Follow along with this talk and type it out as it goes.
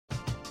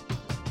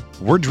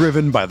We're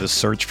driven by the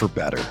search for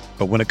better.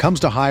 But when it comes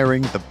to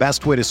hiring, the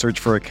best way to search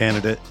for a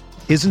candidate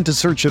isn't to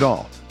search at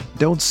all.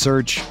 Don't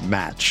search,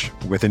 match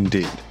with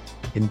Indeed.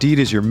 Indeed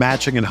is your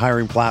matching and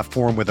hiring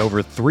platform with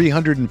over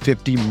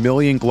 350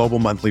 million global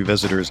monthly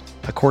visitors,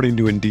 according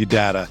to Indeed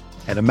data,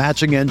 and a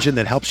matching engine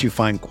that helps you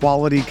find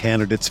quality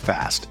candidates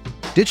fast.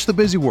 Ditch the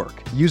busy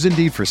work. Use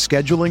Indeed for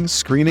scheduling,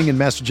 screening, and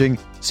messaging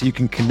so you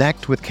can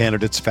connect with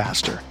candidates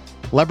faster.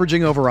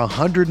 Leveraging over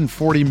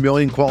 140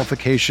 million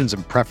qualifications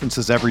and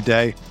preferences every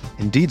day,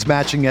 Indeed's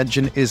matching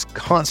engine is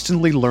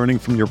constantly learning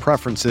from your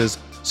preferences,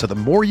 so the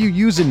more you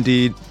use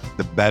Indeed,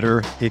 the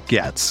better it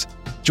gets.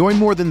 Join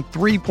more than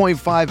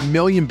 3.5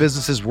 million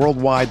businesses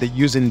worldwide that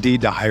use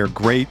Indeed to hire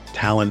great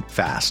talent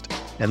fast.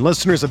 And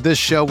listeners of this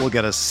show will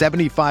get a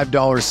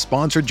 $75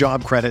 sponsored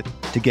job credit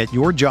to get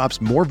your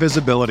jobs more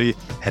visibility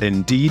at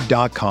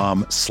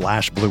Indeed.com/Blue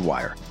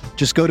Wire.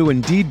 Just go to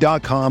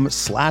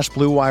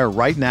Indeed.com/Blue Wire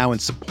right now and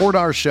support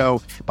our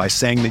show by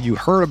saying that you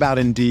heard about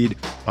Indeed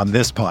on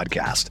this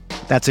podcast.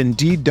 That's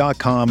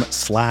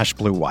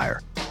Indeed.com/Blue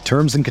Wire.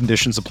 Terms and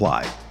conditions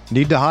apply.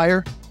 Need to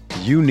hire?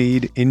 You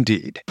need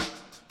Indeed.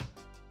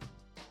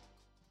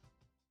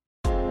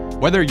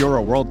 Whether you're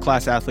a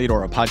world-class athlete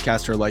or a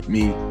podcaster like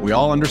me, we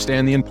all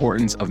understand the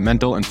importance of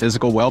mental and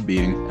physical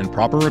well-being and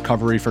proper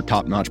recovery for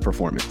top-notch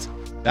performance.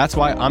 That's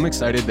why I'm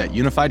excited that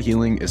Unified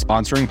Healing is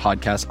sponsoring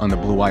podcasts on the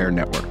Blue Wire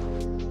Network.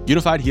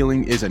 Unified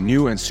Healing is a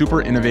new and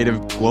super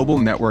innovative global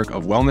network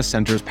of wellness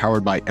centers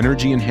powered by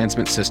Energy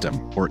Enhancement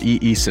System, or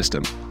EE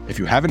System. If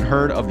you haven't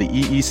heard of the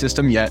EE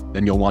System yet,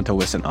 then you'll want to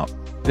listen up.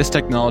 This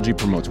technology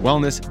promotes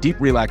wellness, deep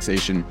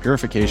relaxation,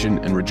 purification,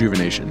 and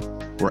rejuvenation.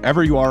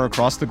 Wherever you are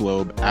across the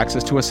globe,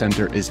 access to a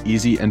center is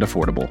easy and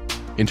affordable.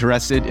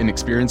 Interested in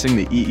experiencing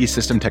the EE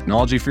System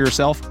technology for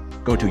yourself?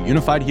 Go to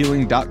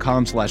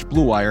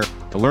unifiedhealing.com/Blue Wire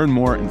to learn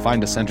more and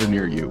find a center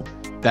near you.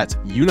 That's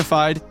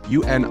unified,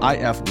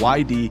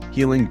 UNIFYD,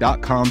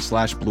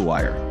 healing.com/Blue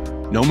Wire.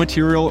 No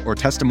material or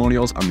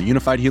testimonials on the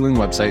Unified Healing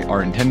website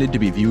are intended to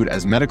be viewed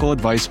as medical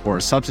advice or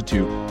a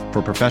substitute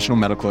for professional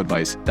medical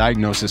advice,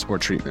 diagnosis, or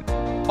treatment.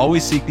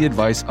 Always seek the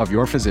advice of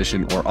your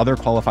physician or other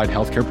qualified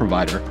healthcare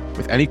provider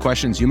with any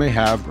questions you may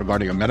have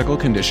regarding a medical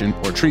condition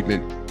or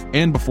treatment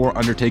and before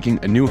undertaking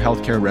a new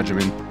healthcare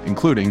regimen,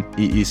 including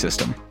EE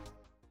System.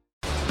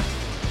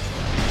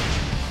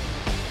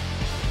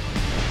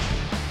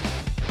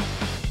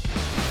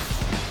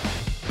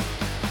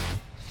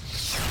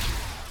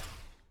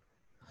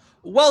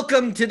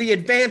 Welcome to the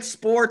Advanced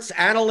Sports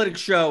Analytics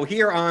Show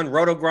here on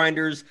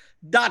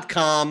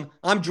rotogrinders.com.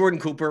 I'm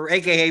Jordan Cooper,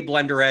 a.k.a.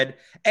 Blenderhead,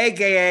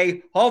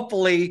 a.k.a.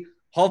 hopefully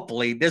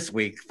this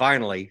week,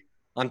 finally,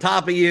 on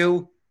top of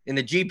you in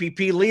the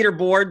GPP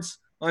leaderboards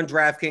on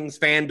DraftKings,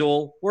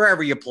 FanDuel,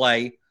 wherever you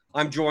play.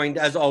 I'm joined,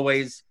 as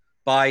always,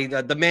 by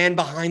the man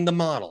behind the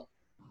model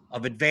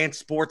of Advanced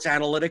Sports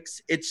Analytics.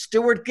 It's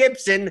Stuart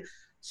Gibson.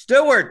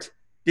 Stuart,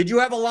 did you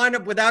have a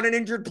lineup without an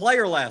injured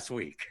player last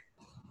week?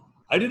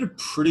 I did a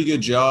pretty good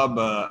job.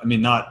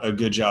 Not a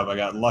good job. I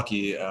got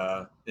lucky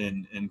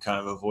in kind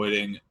of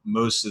avoiding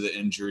most of the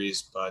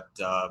injuries, but,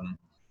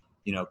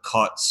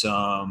 caught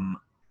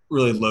some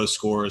really low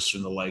scores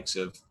from the likes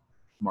of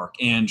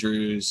Mark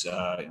Andrews.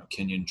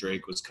 Kenyon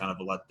Drake was kind of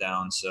a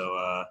letdown. So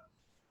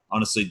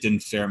honestly,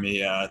 didn't fare me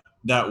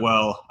that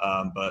well,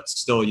 but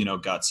still,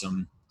 got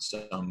some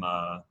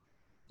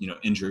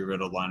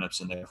injury-riddled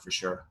lineups in there for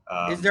sure.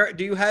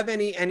 Do you have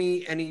any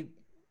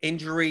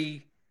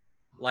injury,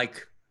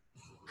 like,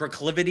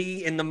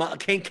 proclivity in the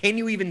can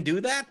you even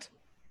do that?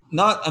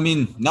 Not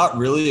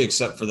really,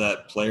 except for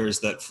that players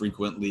that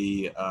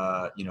frequently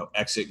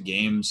exit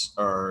games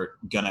are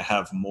gonna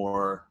have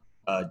more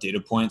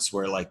data points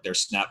where like their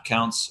snap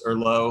counts are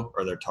low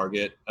or their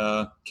target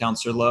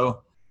counts are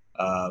low.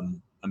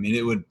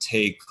 It would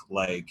take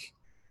like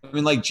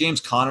James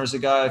Conner's a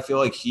guy, I feel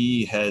like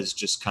he has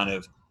just kind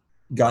of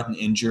gotten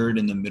injured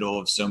in the middle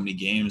of so many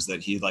games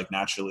that he like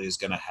naturally is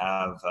going to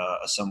have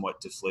a somewhat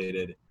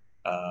deflated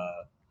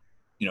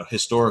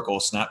historical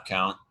snap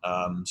count.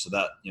 So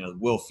that,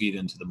 will feed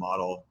into the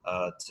model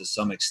to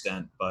some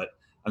extent. But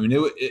I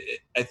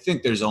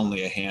think there's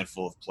only a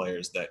handful of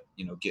players that,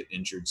 get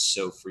injured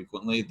so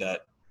frequently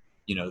that,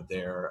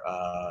 their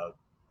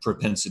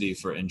propensity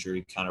for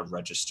injury kind of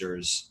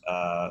registers,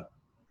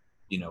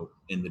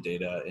 in the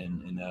data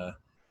in a,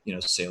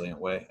 salient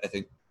way. I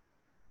think,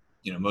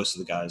 most of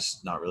the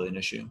guys, not really an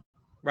issue.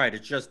 Right.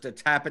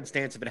 It's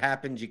happenstance. If it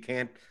happens, you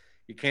can't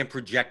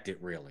project it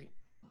really.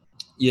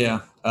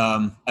 Yeah.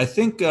 I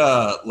think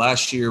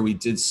last year we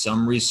did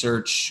some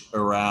research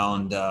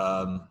around,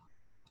 I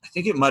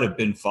think it might've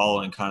been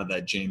following kind of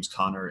that James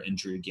Conner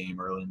injury game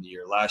early in the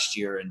year last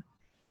year. And,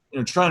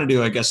 trying to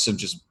do, I guess, some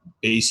just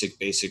basic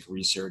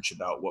research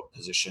about what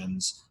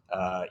positions,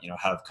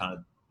 have kind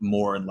of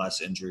more and less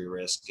injury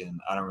risk.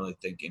 And I don't really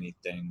think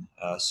anything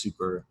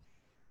super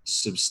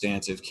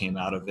substantive came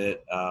out of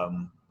it.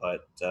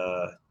 But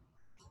I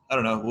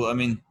don't know. Well,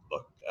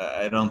 look,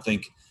 I don't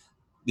think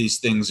these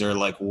things are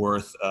like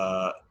worth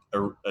a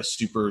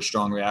super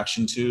strong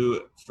reaction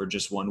to for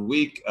just 1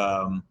 week.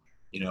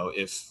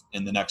 If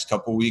in the next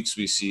couple weeks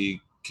we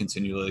see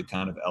continually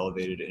kind of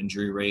elevated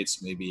injury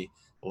rates, maybe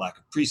a lack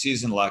of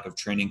preseason, lack of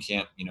training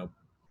camp,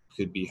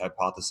 could be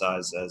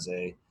hypothesized as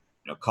a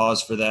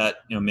cause for that.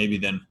 Maybe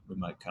then we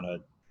might kind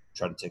of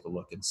try to take a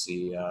look and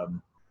see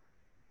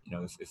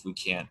if we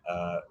can't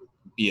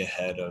be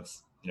ahead of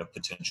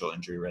potential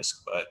injury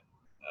risk. But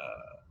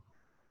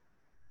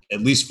at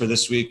least for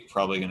this week,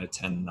 probably going to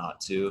tend not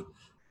to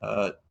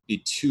be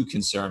too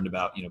concerned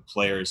about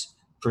players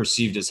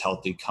perceived as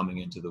healthy coming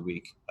into the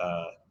week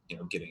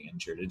getting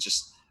injured.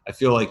 I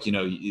feel like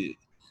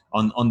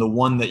on the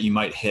one that you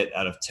might hit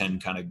out of 10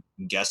 kind of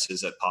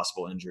guesses at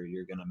possible injury,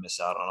 you're going to miss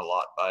out on a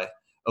lot by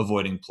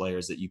avoiding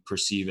players that you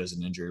perceive as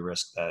an injury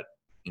risk that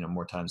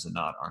more times than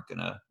not aren't going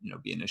to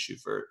be an issue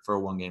for a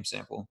one game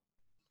sample.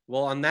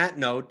 Well, on that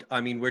note,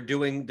 I mean, we're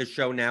doing the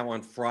show now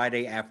on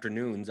Friday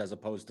afternoons as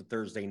opposed to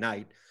Thursday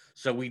night.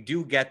 So we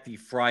do get the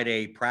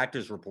Friday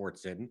practice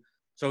reports in.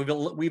 So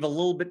we've a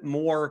little bit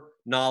more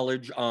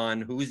knowledge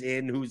on who's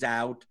in, who's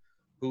out,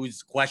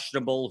 who's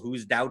questionable,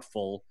 who's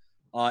doubtful.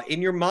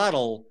 In your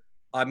model,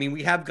 I mean,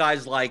 we have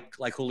guys like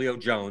Julio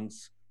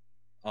Jones,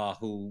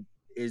 who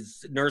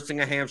is nursing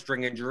a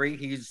hamstring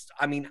injury.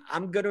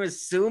 I'm going to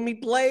assume he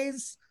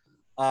plays.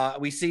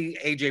 We see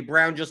A.J.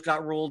 Brown just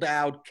got ruled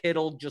out.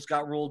 Kittle just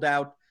got ruled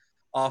out.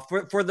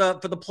 For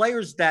the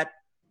players that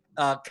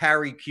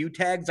carry Q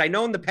tags, I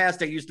know in the past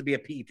there used to be a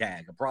P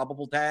tag, a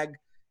probable tag,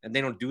 and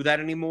they don't do that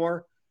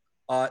anymore.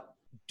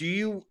 Do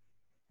you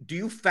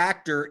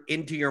factor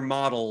into your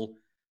model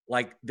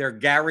like they're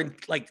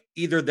guaranteed, like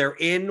either they're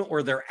in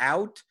or they're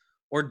out,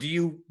 or do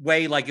you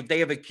weigh like if they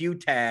have a Q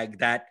tag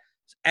that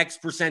X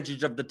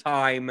percentage of the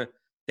time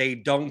they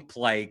don't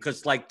play?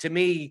 Because like to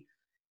me,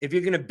 if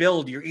you're going to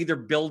build, you're either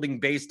building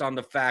based on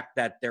the fact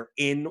that they're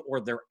in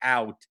or they're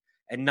out,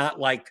 and not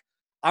like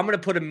I'm going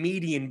to put a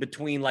median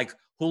between like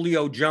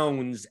Julio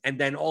Jones and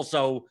then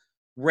also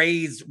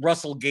raise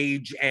Russell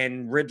Gage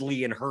and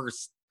Ridley and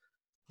Hurst,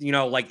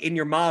 like in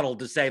your model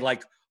to say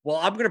like, well,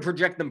 I'm going to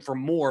project them for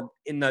more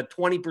in the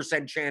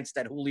 20% chance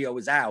that Julio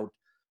is out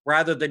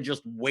rather than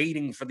just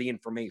waiting for the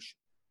information.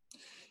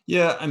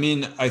 Yeah. I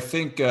mean, I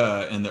think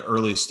in the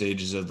early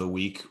stages of the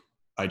week,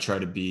 I try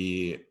to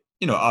be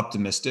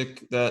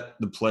optimistic that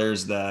the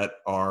players that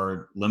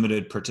are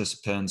limited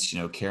participants,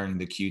 carrying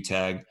the Q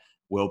tag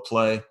will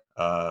play,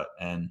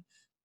 and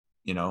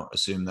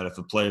assume that if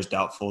a player's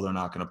doubtful, they're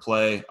not going to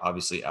play.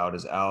 Obviously, out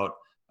is out.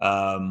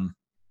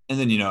 And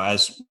then,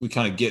 as we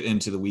kind of get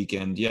into the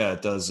weekend,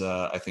 it does,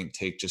 I think,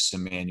 take just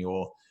some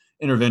manual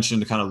intervention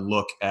to kind of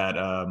look at,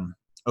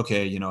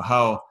 okay,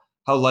 how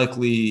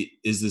likely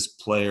is this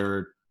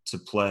player to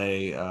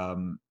play?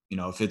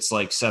 If it's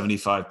like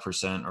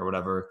 75% or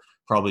whatever,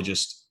 probably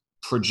just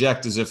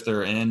project as if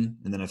they're in.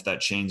 And then if that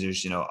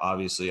changes,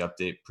 obviously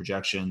update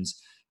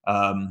projections.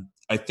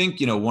 I think,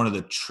 one of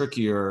the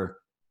trickier,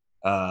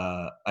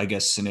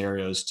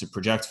 scenarios to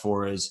project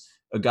for is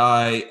a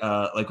guy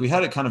like we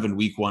had it kind of in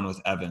week 1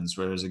 with Evans,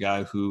 where there's a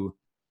guy who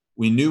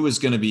we knew was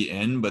going to be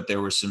in, but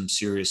there were some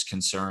serious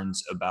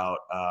concerns about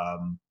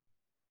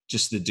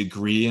just the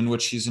degree in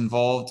which he's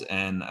involved.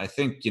 And I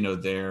think,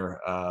 they're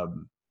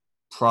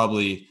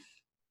probably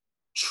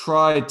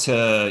try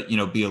to,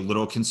 be a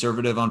little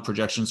conservative on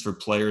projections for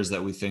players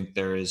that we think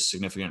there is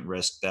significant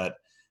risk that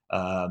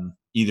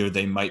either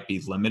they might be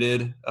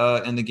limited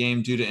in the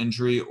game due to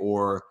injury,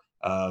 or,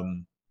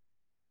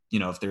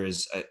 if there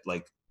is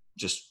like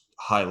just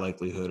high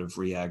likelihood of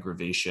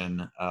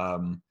re-aggravation.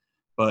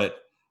 But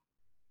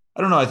I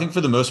don't know. I think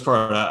for the most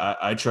part,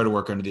 I try to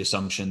work under the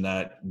assumption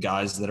that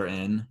guys that are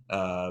in,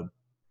 are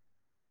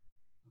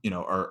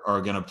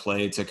going to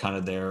play to kind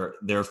of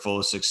their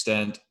fullest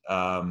extent.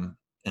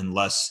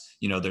 Unless,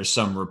 there's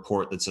some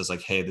report that says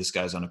like, hey, this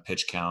guy's on a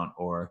pitch count,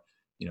 or,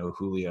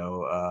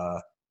 Julio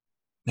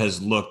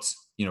has looked,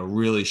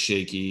 really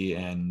shaky,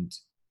 and,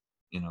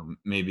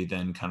 maybe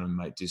then kind of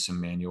might do some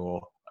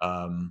manual,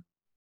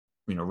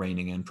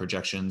 reining in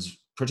projections,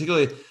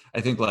 particularly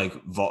I think like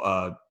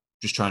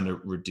just trying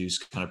to reduce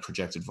kind of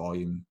projected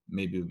volume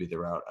maybe would be the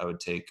route I would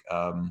take.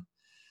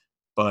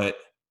 But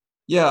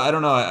yeah, I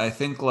don't know. I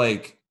think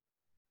like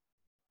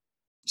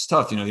it's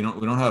tough, we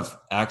don't have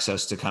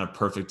access to kind of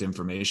perfect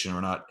information.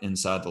 We're not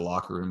inside the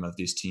locker room of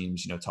these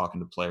teams, talking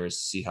to players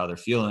to see how they're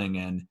feeling.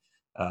 And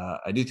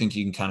I do think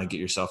you can kind of get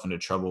yourself into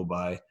trouble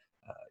by,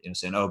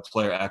 saying, oh,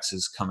 player X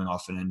is coming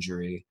off an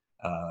injury.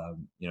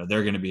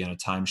 They're going to be in a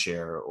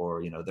timeshare,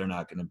 or, they're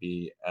not going to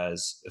be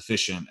as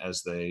efficient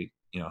as they,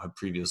 have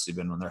previously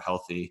been when they're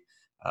healthy.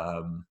 I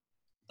don't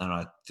know.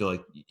 I feel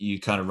like you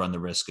kind of run the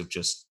risk of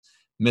just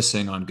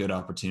missing on good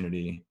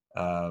opportunity.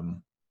 But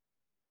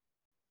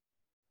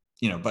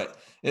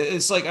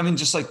it's like, I mean,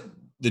 just like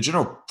the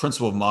general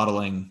principle of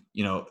modeling,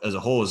 as a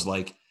whole is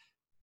like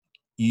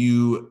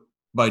you,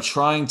 by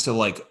trying to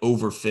like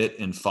overfit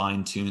and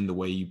fine tune the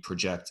way you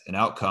project an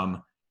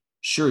outcome,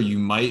 sure, you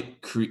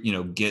might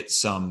get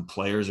some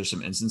players or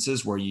some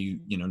instances where you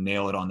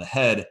nail it on the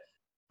head,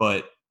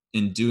 but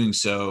in doing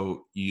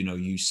so,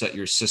 you set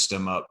your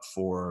system up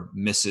for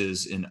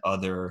misses in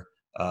other,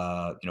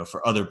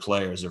 for other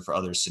players or for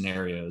other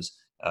scenarios.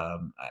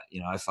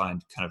 I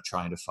find kind of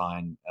trying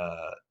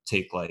to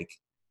take like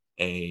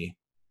a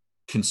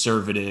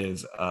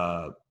conservative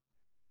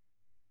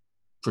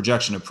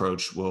projection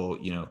approach will,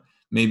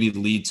 maybe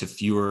lead to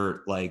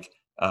fewer like,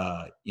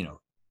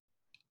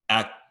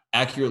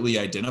 accurately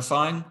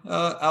identifying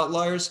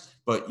outliers,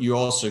 but you're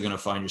also going to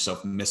find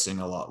yourself missing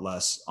a lot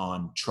less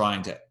on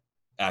trying to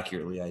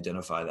accurately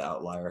identify the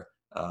outlier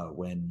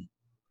when,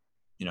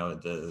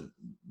 the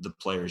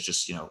players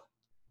just,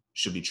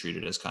 should be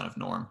treated as kind of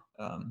norm.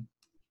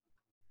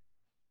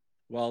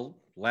 Well,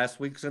 last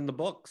week's in the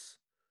books.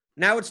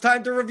 Now it's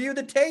time to review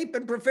the tape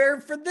and prepare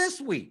for this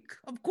week.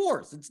 Of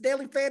course, it's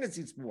daily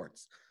fantasy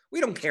sports.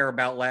 We don't care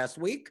about last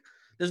week.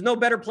 There's no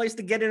better place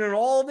to get in on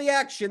all the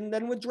action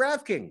than with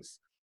DraftKings,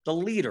 the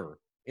leader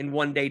in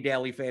one-day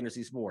daily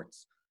fantasy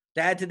sports.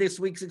 To add to this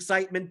week's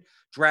excitement,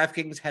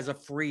 DraftKings has a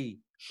free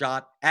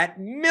shot at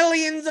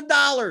millions of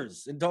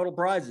dollars in total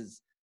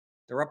prizes.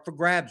 They're up for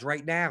grabs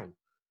right now.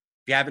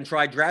 If you haven't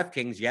tried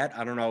DraftKings yet,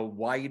 I don't know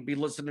why you'd be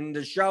listening to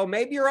the show.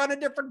 Maybe you're on a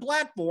different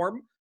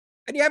platform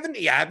and you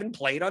haven't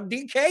played on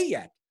DK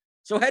yet.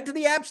 So head to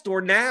the App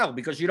Store now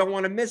because you don't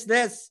want to miss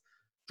this.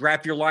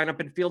 Draft your lineup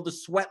and feel the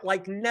sweat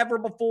like never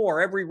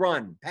before. Every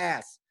run,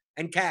 pass,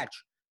 and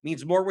catch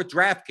means more with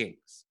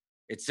DraftKings.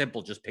 It's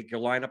simple. Just pick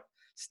your lineup,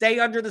 stay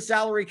under the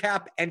salary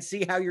cap, and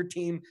see how your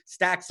team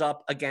stacks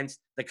up against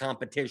the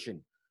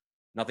competition.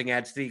 Nothing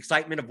adds to the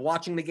excitement of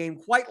watching the game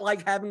quite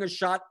like having a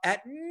shot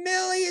at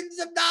millions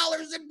of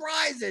dollars in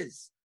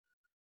prizes.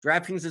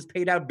 DraftKings has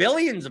paid out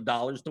billions of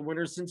dollars to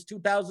winners since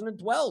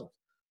 2012.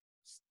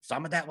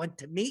 Some of that went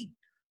to me,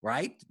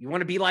 right? You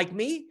want to be like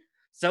me?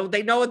 So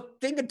they know a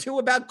thing or two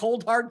about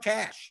cold hard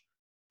cash.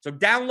 So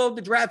download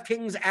the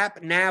DraftKings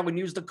app now and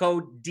use the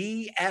code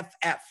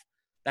DFF.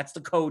 That's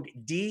the code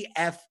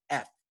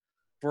DFF.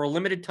 For a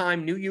limited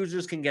time, new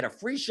users can get a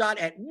free shot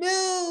at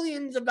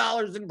millions of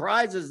dollars in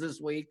prizes this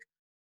week.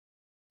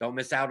 Don't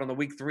miss out on the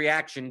week 3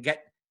 action.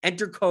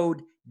 Enter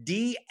code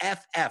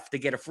DFF to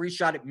get a free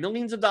shot at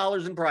millions of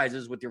dollars in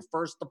prizes with your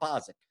first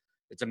deposit.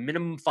 It's a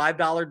minimum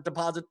 $5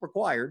 deposit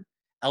required.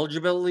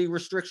 Eligibility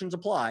restrictions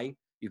apply.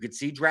 You can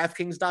see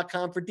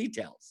DraftKings.com for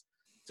details.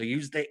 So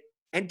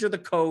enter the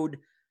code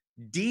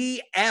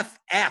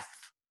DFF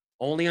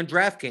only on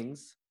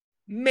DraftKings.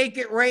 Make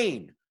it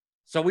rain.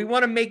 So we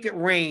want to make it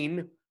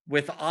rain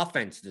with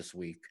offense this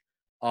week.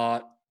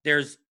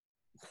 There's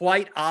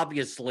quite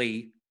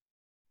obviously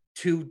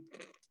 2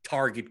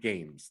 target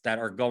games that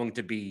are going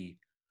to be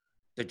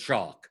the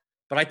chalk.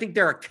 But I think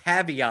there are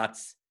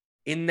caveats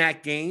in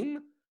that game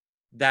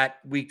that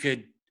we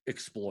could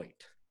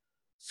exploit.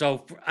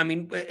 So, I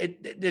mean,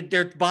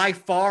 they're by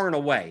far and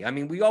away. I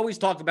mean, we always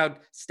talk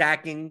about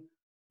stacking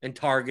and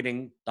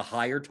targeting the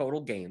higher total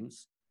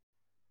games,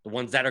 the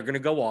ones that are going to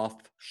go off,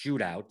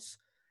 shootouts.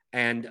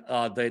 And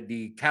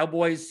the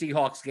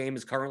Cowboys-Seahawks game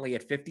is currently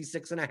at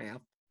 56.5.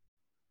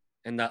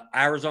 And the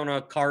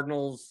Arizona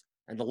Cardinals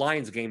and the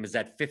Lions game is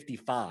at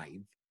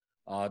 55.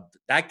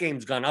 That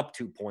game's gone up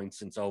 2 points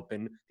since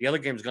open. The other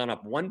game's gone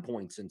up 1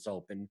 point since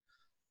open.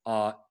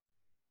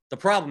 The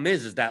problem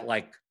is that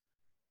like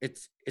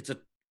it's a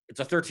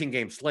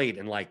 13-game slate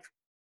and like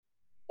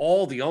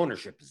all the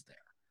ownership is there.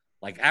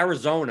 Like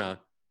Arizona,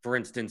 for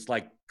instance,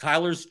 like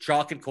Kyler's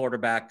chalk at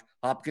quarterback,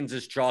 Hopkins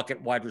is chalk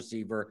at wide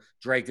receiver,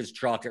 Drake is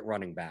chalk at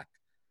running back.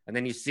 And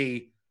then you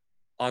see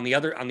on the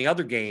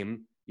other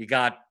game, you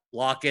got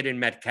Lockett and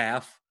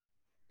Metcalf.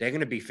 They're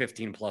going to be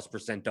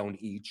 15+% owned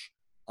each,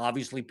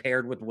 obviously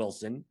paired with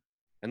Wilson.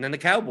 And then the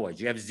Cowboys,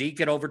 you have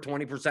Zeke at over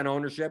 20%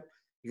 ownership.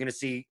 You're going to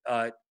see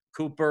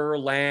Cooper,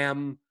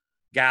 Lamb,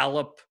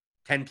 Gallup,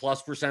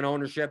 10+%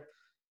 ownership.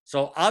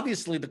 So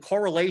obviously the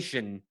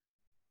correlation,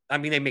 I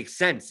mean, they make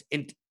sense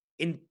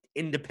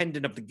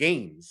independent of the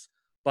games,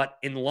 but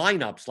in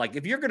lineups, like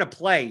if you're going to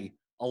play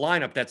a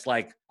lineup that's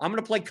like, I'm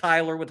going to play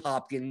Kyler with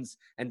Hopkins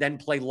and then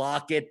play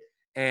Lockett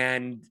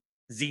and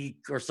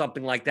Zeke or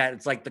something like that.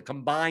 It's like the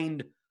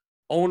combined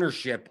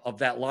ownership of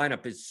that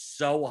lineup is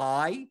so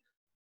high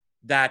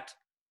that,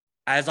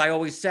 as I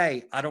always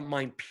say, I don't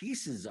mind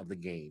pieces of the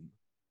game,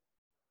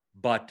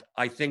 but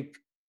I think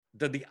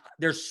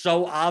they're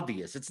so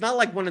obvious. It's not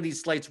like one of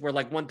these slates where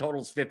like one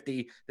total's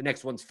 50, the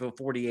next one's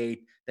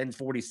 48, then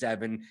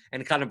 47,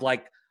 and kind of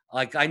like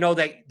I know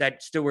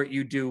that Stuart,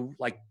 you do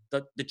like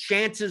the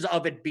chances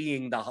of it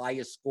being the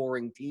highest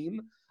scoring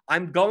team.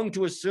 I'm going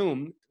to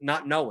assume,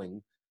 not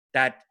knowing,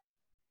 that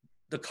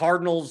the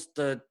Cardinals,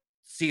 the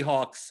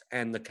Seahawks,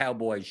 and the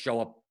Cowboys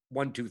show up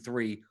 1, 2,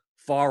 3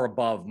 far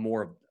above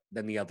more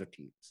than the other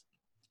teams.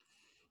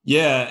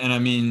 Yeah, and I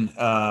mean,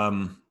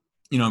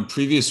 in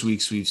previous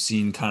weeks we've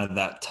seen kind of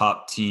that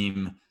top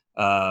team,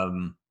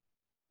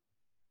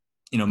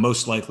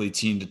 most likely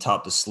team to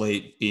top the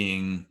slate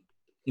being,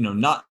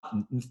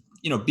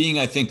 being,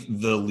 I think,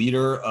 the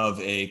leader of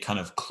a kind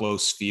of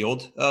close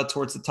field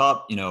towards the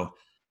top.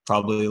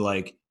 Probably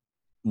like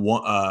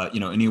one,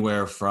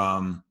 anywhere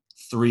from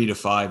 3 to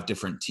 5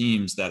 different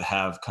teams that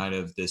have kind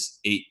of this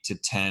 8 to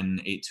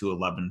 10, 8 to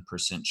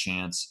 11%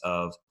 chance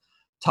of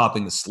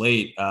topping the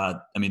slate. I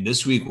mean,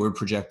 this week we're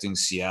projecting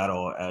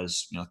Seattle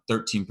as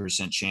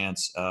 13%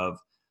 chance of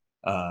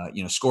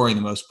scoring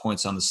the most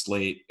points on the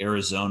slate.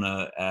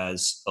 Arizona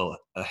as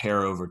a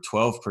hair over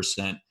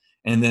 12%.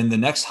 And then the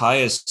next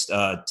highest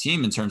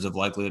team in terms of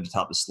likelihood to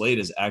top the slate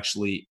is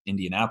actually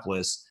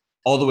Indianapolis,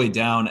 all the way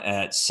down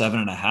at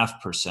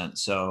 7.5%.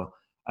 So,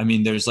 I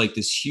mean, there's like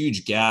this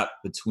huge gap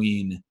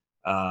between,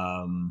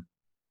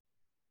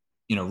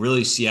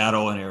 really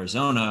Seattle and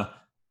Arizona,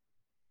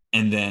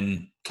 and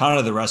then kind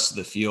of the rest of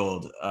the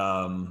field.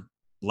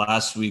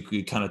 Last week,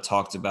 we kind of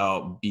talked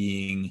about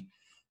being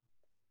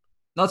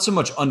not so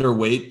much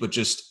underweight, but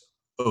just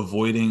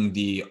avoiding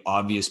the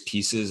obvious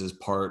pieces as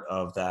part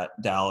of that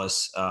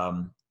Dallas,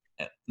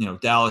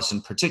 Dallas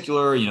in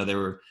particular, they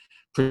were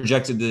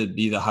projected to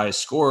be the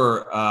highest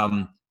scorer.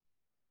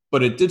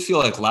 But it did feel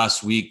like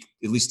last week,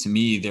 at least to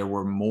me, there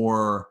were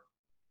more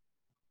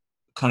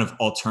kind of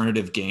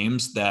alternative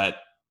games that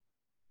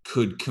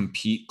could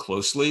compete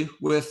closely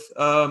with,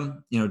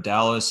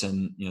 Dallas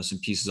and, some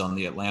pieces on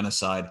the Atlanta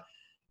side.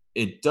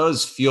 It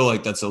does feel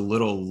like that's a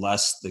little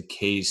less the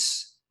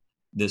case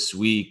this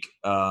week.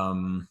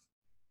 And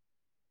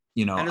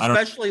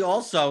especially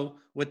also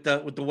with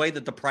the way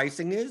that the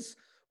pricing is,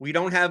 we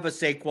don't have a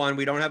Saquon,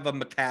 we don't have a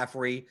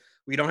McCaffrey,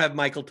 we don't have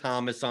Michael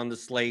Thomas on the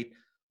slate.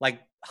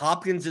 Like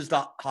Hopkins is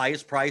the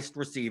highest priced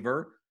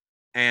receiver,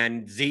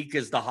 and Zeke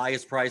is the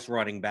highest priced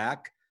running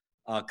back.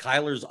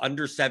 Kyler's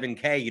under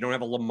 7K. You don't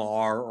have a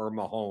Lamar or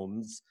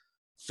Mahomes,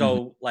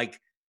 so like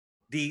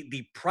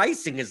the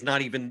pricing is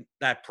not even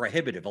that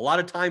prohibitive. A lot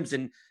of times,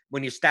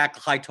 when you stack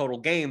high total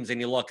games and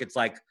you look, it's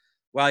like,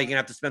 well, you're gonna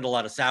have to spend a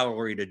lot of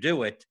salary to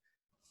do it.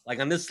 Like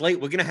on this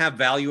slate, we're going to have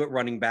value at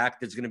running back.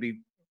 There's going to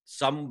be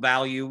some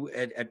value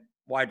at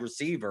wide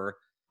receiver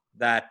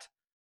that,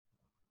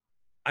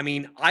 I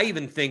mean, I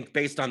even think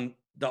based on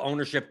the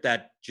ownership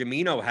that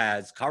Jamino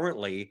has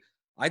currently,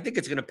 I think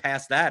it's going to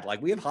pass that.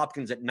 Like we have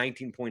Hopkins at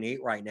 19.8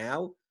 right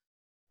now.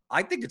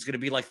 I think it's going to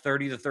be like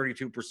 30 to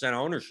 32%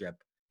 ownership.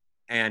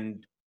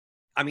 And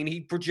I mean, he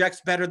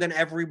projects better than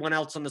everyone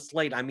else on the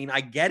slate. I mean,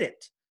 I get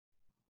it.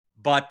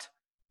 But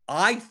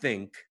I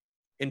think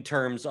in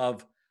terms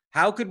of,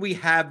 how could we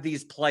have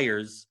these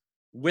players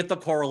with a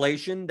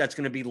correlation that's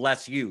going to be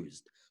less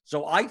used?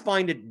 So I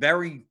find it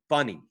very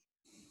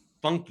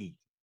funky,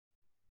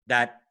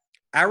 that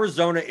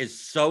Arizona is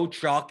so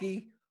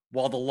chalky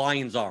while the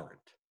Lions aren't.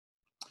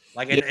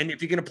 Like, and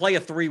if you're going to play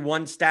a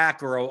 3-1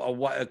 stack or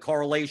a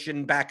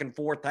correlation back and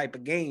forth type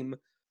of game,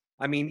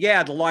 I mean,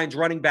 yeah, the Lions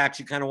running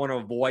backs you kind of want to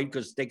avoid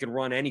because they could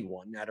run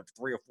anyone out of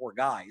 3 or 4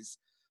 guys.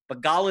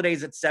 But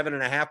Galladay's at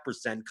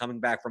 7.5% coming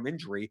back from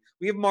injury.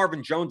 We have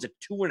Marvin Jones at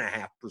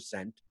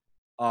 2.5%.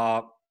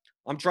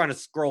 I'm trying to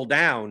scroll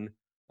down.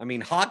 I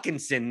mean,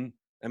 Hawkinson,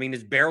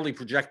 is barely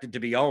projected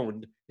to be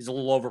owned. He's a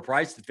little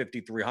overpriced at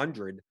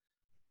 5,300.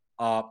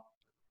 And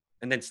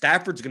then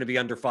Stafford's going to be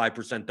under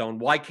 5%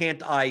 owned. Why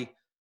can't I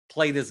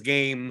play this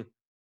game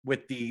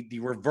with the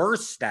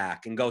reverse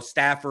stack and go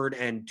Stafford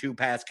and 2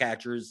 pass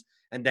catchers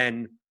and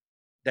then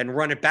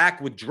run it back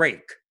with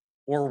Drake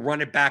or run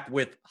it back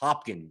with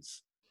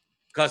Hopkins?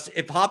 Because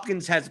if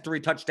Hopkins has a 3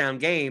 touchdown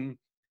game,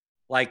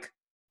 like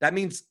that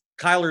means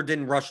Kyler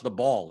didn't rush the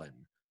ball in.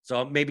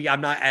 So maybe I'm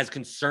not as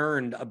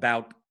concerned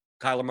about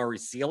Kyler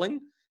Murray's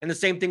ceiling. And the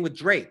same thing with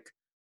Drake,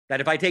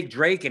 that if I take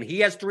Drake and he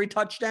has 3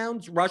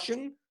 touchdowns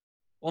rushing,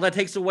 well, that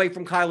takes away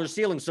from Kyler's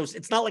ceiling. So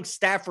it's not like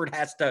Stafford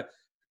has to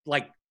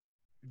like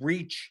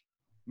reach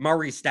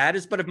Murray's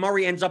status. But if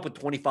Murray ends up with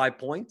 25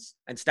 points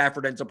and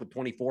Stafford ends up with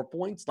 24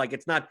 points, like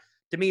it's not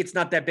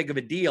that big of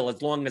a deal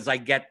as long as I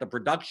get the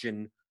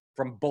production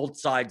from both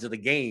sides of the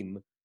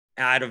game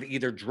out of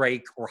either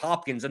Drake or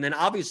Hopkins. And then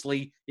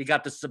obviously you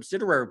got the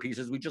subsidiary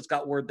pieces. We just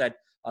got word that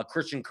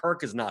Christian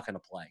Kirk is not going to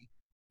play.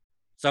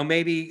 So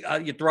maybe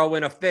you throw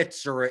in a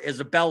Fitz or a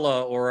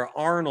Isabella or a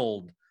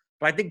Arnold.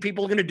 But I think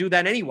people are going to do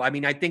that anyway. I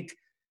mean, I think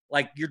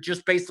like you're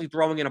just basically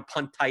throwing in a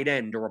punt tight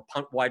end or a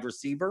punt wide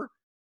receiver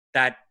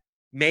that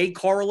may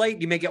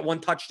correlate. You may get 1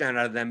 touchdown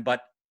out of them,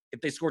 but if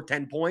they score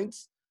 10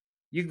 points,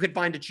 you could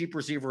find a cheap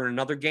receiver in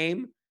another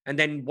game. And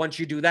then once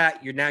you do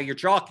that, you're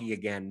chalky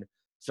again.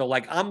 So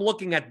like I'm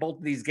looking at both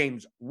of these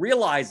games,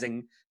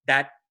 realizing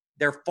that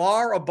they're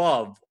far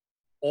above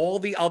all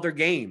the other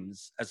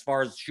games as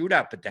far as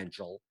shootout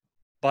potential.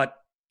 But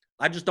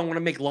I just don't want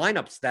to make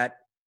lineups that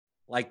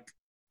like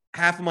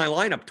half of my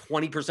lineup,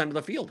 20% of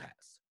the field has.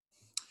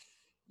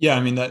 Yeah,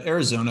 I mean, that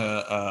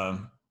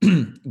Arizona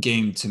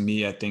game to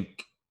me, I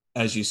think,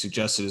 as you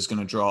suggested, is going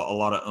to draw a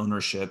lot of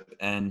ownership.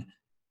 And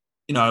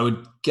I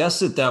would guess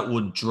that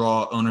would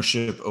draw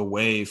ownership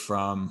away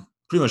from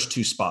pretty much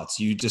 2 spots.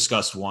 You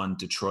discussed one,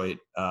 Detroit.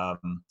 I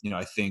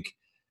think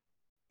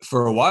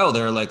for a while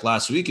there, like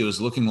last week, it was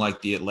looking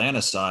like the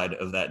Atlanta side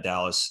of that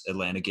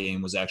Dallas-Atlanta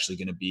game was actually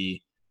going to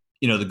be,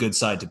 the good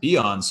side to be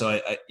on. So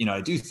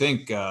I do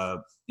think,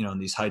 in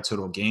these high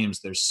total games,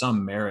 there's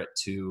some merit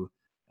to,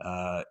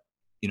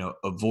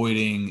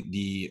 avoiding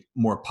the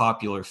more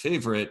popular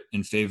favorite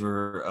in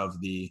favor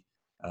of the,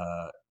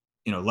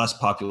 less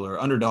popular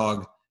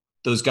underdog.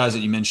 Those guys that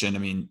you mentioned, I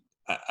mean,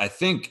 I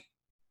think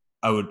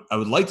I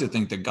would like to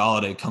think that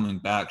Golladay coming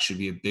back should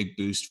be a big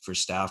boost for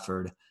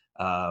Stafford.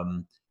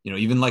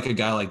 Even like a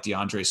guy like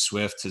DeAndre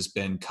Swift has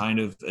been kind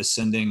of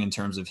ascending in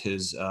terms of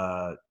his,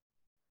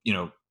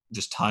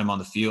 just time on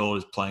the field,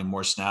 is playing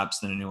more snaps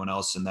than anyone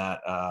else in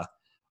that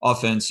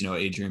offense.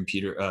 Adrian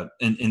Peter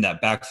in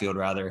that backfield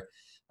rather.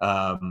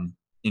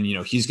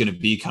 He's going to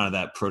be kind of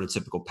that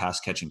prototypical pass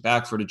catching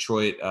back for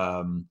Detroit.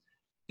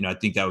 I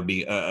think that would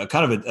be a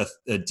kind of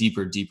a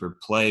deeper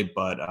play.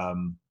 But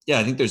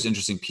I think there's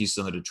interesting pieces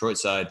on the Detroit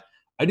side.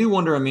 I do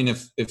wonder,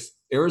 if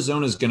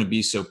Arizona is going to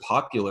be so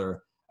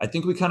popular, I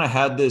think we kind of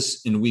had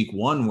this in week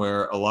one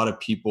where a lot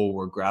of people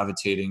were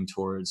gravitating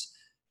towards,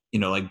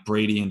 like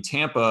Brady in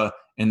Tampa,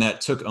 and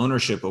that took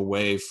ownership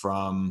away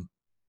from,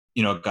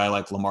 a guy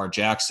like Lamar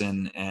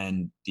Jackson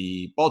and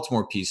the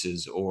Baltimore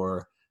pieces,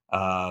 or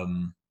I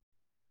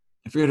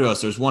forget who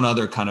else. There's one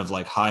other kind of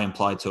like high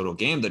implied total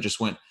game that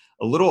just went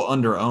a little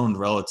under-owned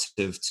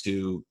relative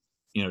to,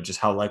 just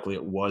how likely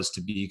it was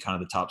to be kind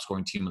of the top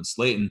scoring team on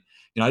slate. And,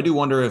 I do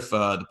wonder if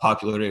the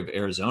popularity of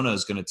Arizona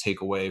is going to take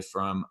away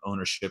from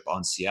ownership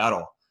on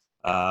Seattle.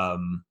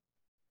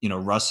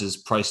 Russ is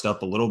priced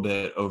up a little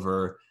bit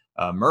over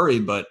Murray,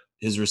 but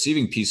his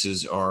receiving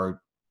pieces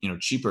are,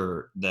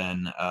 cheaper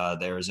than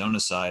the Arizona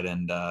side.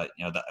 And,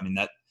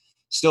 that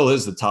still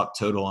is the top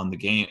total on the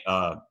game,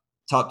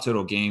 top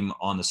total game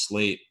on the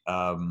slate.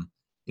 To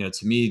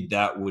me,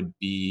 that would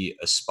be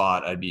a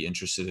spot I'd be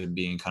interested in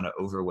being kind of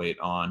overweight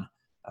on,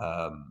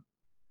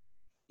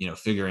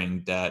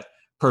 figuring that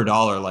per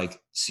dollar,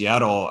 like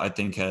Seattle, I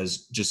think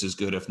has just as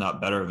good, if not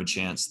better of a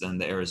chance than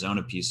the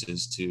Arizona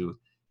pieces to,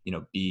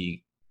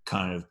 be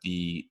kind of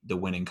the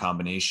winning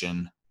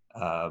combination.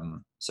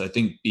 So I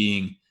think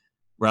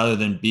rather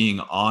than being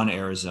on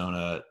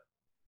Arizona,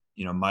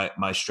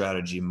 my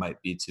strategy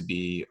might be to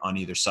be on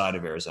either side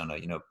of Arizona,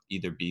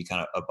 either be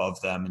kind of above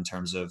them in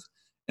terms of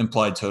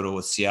implied total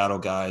with Seattle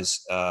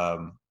guys.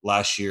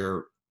 Last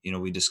year,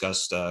 we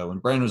discussed when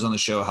Brandon was on the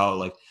show how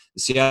like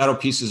the Seattle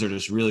pieces are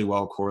just really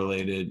well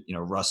correlated.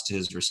 Russ to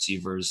his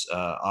receivers,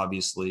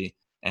 obviously,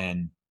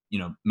 and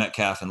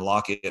Metcalf and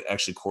Lockett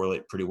actually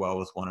correlate pretty well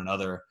with one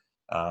another.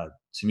 To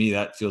me,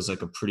 that feels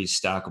like a pretty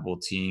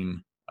stackable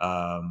team.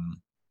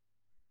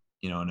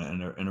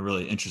 In a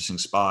really interesting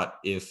spot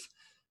if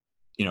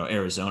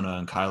Arizona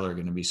and Kyler are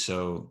going to be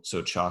so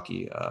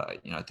chalky. I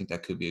think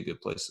that could be a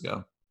good place to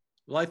go.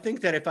 Well, I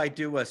think that if I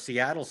do a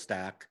Seattle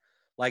stack,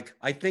 like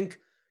I think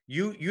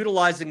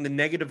utilizing the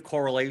negative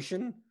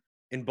correlation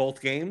in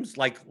both games,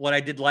 like what I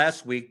did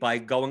last week by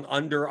going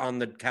under on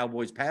the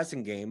Cowboys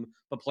passing game,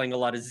 but playing a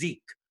lot of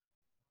Zeke.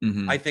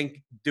 Mm-hmm. I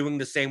think doing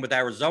the same with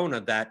Arizona,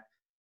 that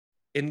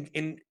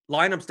in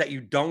lineups that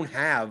you don't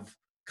have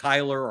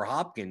Kyler or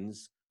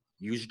Hopkins,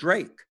 use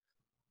Drake.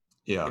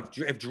 Yeah.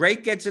 If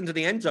Drake gets into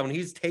the end zone,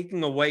 he's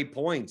taking away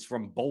points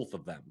from both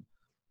of them.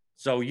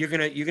 So you're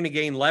gonna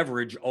gain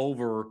leverage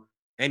over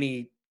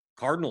any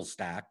Cardinal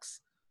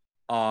stacks.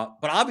 But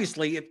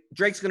obviously, if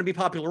Drake's going to be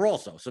popular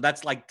also. So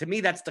that's like, to me,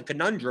 that's the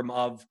conundrum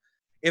of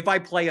if I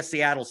play a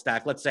Seattle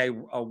stack, let's say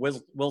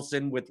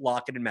Wilson with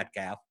Lockett and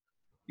Metcalf.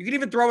 You can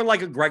even throw in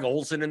like a Greg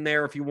Olsen in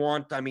there if you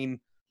want. I mean,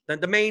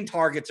 the main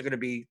targets are going to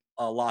be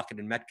Lockett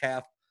and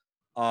Metcalf.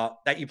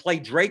 That you play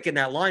Drake in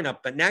that lineup,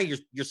 but now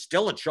you're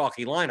still a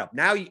chalky lineup.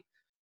 Now,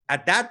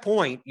 at that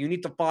point, you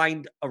need to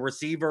find a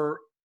receiver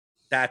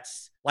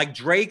that's like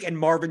Drake and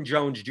Marvin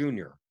Jones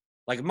Jr.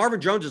 Like if Marvin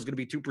Jones is going to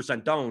be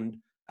 2% owned,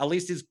 at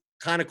least he's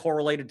kind of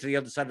correlated to the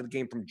other side of the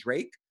game from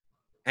Drake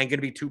and going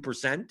to be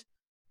 2%.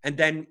 And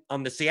then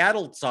on the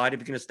Seattle side, if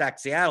you're going to stack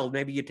Seattle,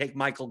 maybe you take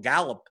Michael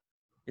Gallup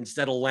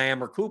instead of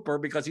Lamb or Cooper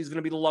because he's going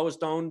to be the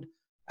lowest owned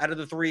out of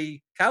the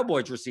three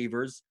Cowboys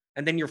receivers.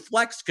 And then your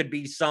flex could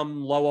be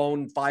some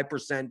low-owned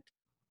 5%,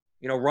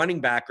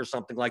 running back or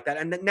something like that.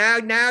 And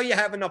now you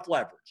have enough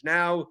leverage.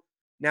 Now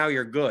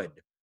you're good.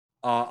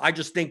 I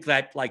just think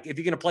that, like, if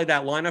you're going to play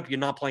that lineup, you're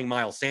not playing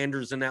Miles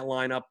Sanders in that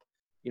lineup.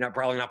 You're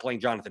probably not playing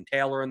Jonathan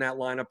Taylor in that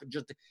lineup.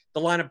 Just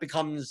the lineup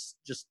becomes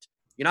just,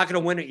 you're not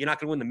going to win it. You're not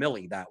going to win the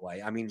millie that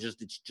way. I mean,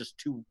 it's just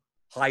too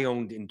high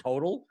owned in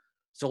total.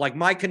 So like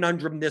my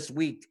conundrum this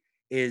week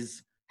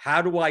is,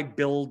 how do I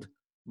build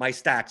my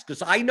stacks?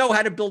 Because I know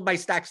how to build my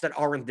stacks that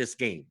aren't this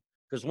game.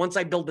 Because once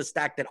I build a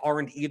stack that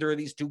aren't either of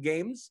these two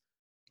games,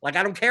 like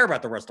I don't care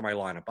about the rest of my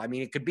lineup. I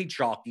mean, it could be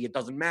chalky. It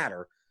doesn't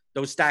matter.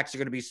 Those stacks are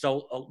going to be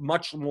so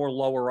much more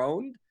lower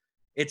owned.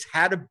 It's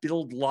how to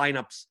build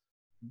lineups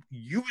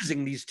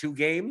using these two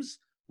games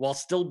while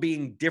still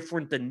being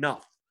different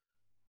enough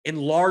in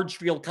large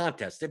field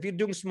contests. If you're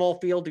doing small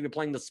field, if you're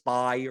playing the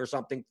Spy or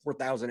something,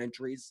 4,000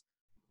 entries,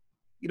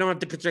 you don't have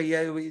to consider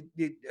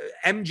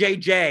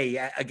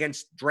MJJ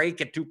against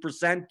Drake at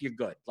 2%. You're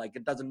good. Like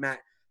it doesn't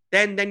matter.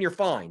 Then you're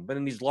fine. But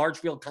in these large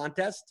field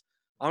contests,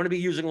 I'm going to be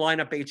using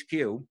Lineup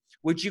HQ,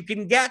 which you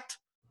can get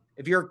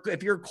if you're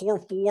a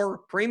Core 4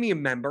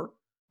 premium member.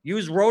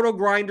 Use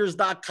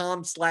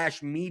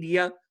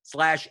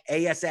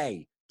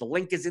rotogrinders.com/media/ASA. The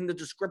link is in the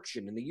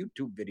description in the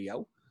YouTube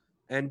video,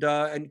 and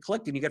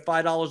click, and you get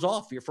 $5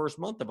 off your first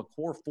month of a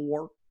Core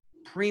 4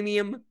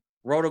 premium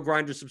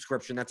RotoGrinders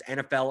subscription. That's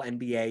NFL,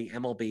 NBA,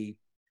 MLB,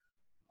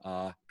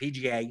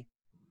 PGA,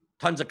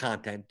 tons of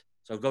content.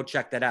 So go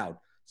check that out.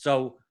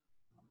 So,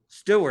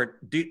 Stuart,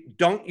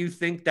 don't you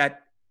think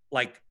that,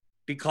 like,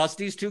 because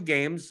these two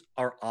games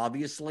are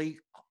obviously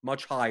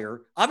much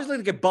higher, obviously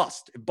they get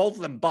bust. If both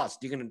of them bust,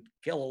 you're going to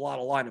kill a lot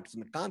of lineups in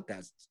the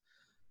contests.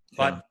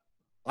 But Yeah.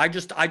 I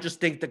just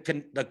think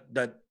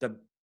the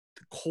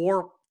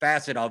core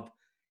facet of,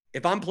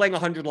 if I'm playing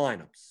 100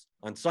 lineups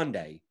on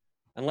Sunday,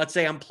 and let's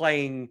say I'm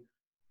playing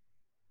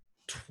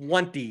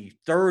 20,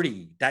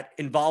 30 that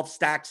involve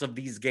stacks of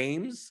these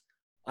games,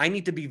 I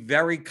need to be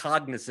very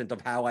cognizant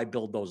of how I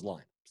build those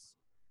lineups.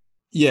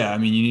 Yeah, I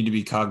mean, you need to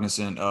be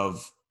cognizant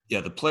of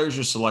the players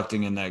you're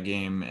selecting in that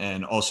game,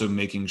 and also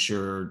making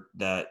sure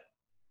that,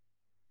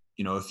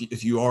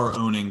 if you are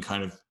owning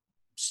kind of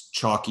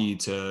chalky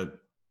to,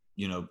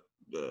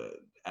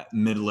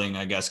 middling,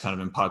 I guess, kind of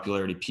in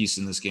popularity piece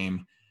in this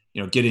game,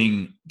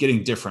 getting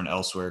different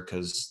elsewhere,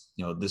 because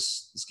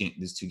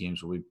these two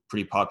games will be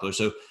pretty popular.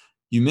 So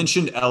you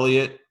mentioned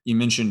Elliott, you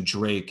mentioned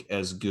Drake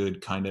as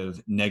good kind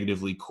of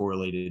negatively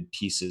correlated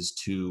pieces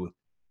to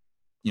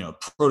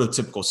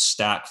prototypical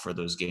stack for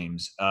those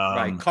games.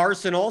 Right.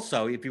 Carson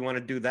also, if you want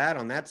to do that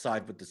on that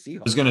side with the Seahawks.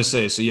 I was going to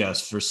say, so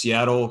yes, for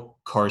Seattle,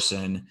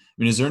 Carson. I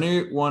mean, is there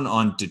anyone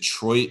on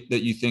Detroit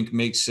that you think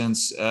makes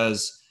sense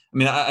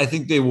I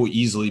think they will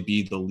easily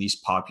be the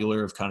least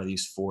popular of kind of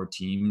these four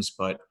teams,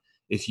 but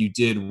if you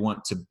did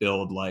want to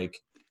build, like,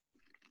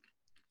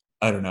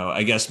 I don't know,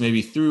 I guess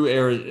maybe through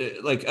air,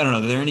 like, I don't know,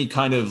 are there any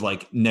kind of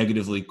like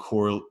negatively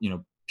core,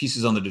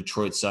 pieces on the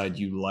Detroit side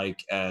you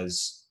like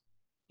as,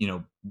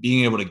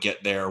 being able to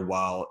get there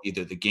while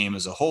either the game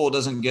as a whole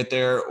doesn't get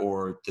there,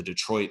 or the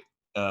Detroit,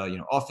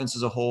 offense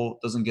as a whole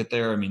doesn't get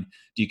there? I mean,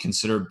 do you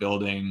consider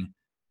building?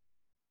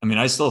 I mean,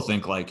 I still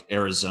think like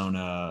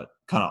Arizona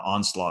kind of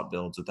onslaught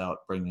builds without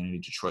bringing any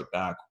Detroit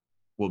back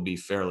will be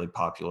fairly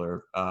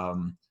popular.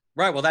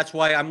 Right. Well, that's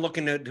why I'm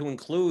looking to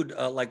include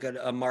like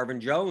a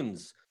Marvin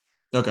Jones.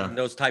 Okay. In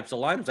those types of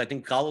lineups. I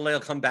think Golladay will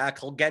come back.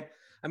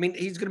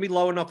 He's going to be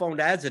low enough owned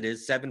as it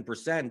is,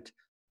 7%.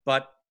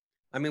 But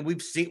I mean,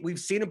 we've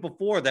seen it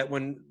before that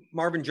when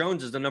Marvin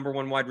Jones is the number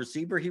one wide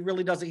receiver, he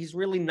really doesn't. He's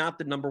really not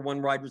the number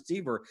one wide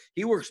receiver.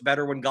 He works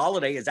better when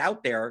Golladay is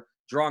out there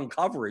drawing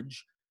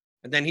coverage,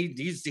 and then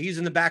he's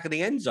in the back of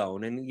the end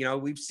zone.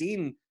 And we've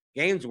seen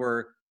games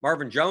where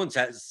Marvin Jones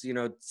has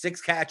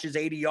 6 catches,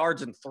 80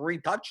 yards, and 3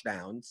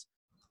 touchdowns.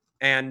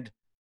 And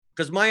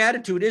because my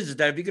attitude is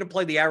that if you're going to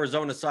play the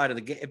Arizona side of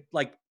the game,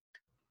 like,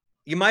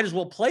 you might as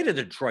well play the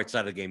Detroit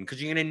side of the game,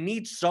 because you're going to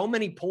need so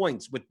many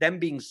points with them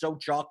being so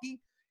chalky.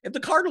 If the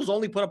Cardinals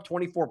only put up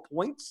 24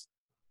 points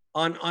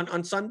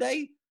on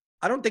Sunday,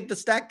 I don't think the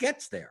stack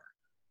gets there.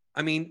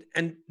 I mean,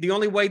 and the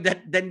only way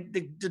that then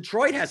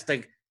Detroit has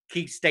to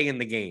stay in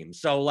the game.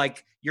 So,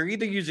 like, you're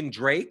either using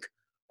Drake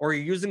or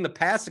you're using the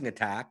passing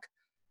attack.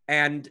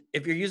 And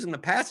if you're using the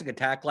passing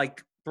attack,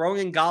 like throwing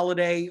in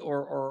Golladay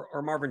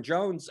or Marvin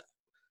Jones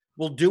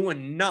will do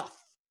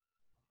enough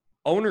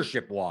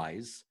ownership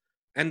wise.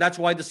 And that's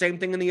why the same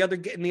thing in the other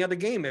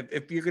game.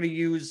 If you're going to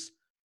use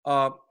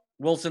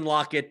Wilson,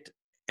 Lockett,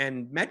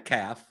 and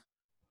Metcalf,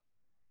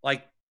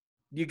 like,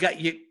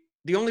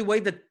 the only way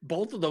that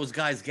both of those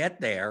guys get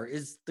there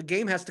is the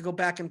game has to go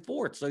back and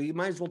forth. So you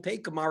might as well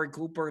take Amari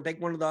Cooper,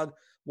 take one of the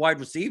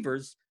wide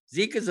receivers.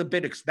 Zeke is a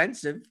bit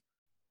expensive,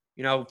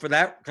 for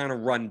that kind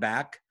of run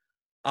back.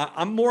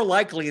 I'm more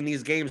likely in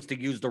these games to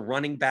use the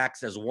running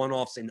backs as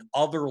one-offs in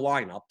other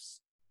lineups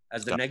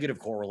as the negative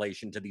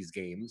correlation to these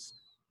games,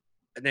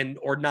 and then,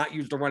 or not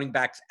use the running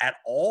backs at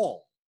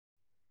all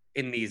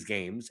in these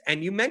games.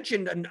 And you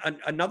mentioned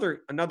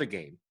another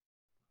game.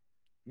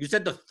 You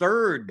said the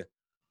third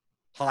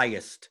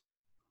highest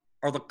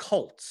are the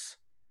Colts.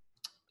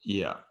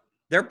 Yeah.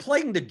 They're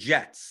playing the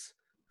Jets.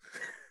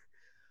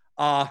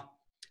 The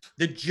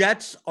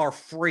Jets are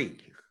free.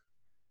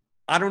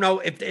 I don't know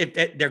if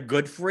they're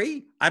good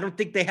free. I don't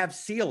think they have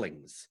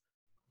ceilings.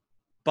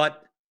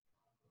 But,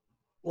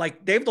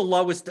 like, they have the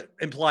lowest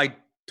implied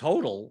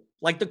total.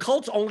 Like, the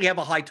Colts only have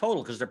a high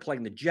total because they're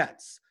playing the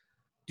Jets.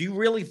 Do you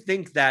really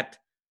think that?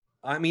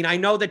 I mean, I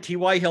know that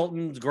T.Y.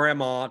 Hilton's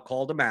grandma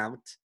called him out,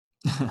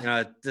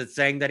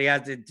 saying that he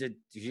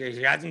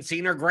hasn't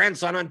seen her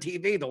grandson on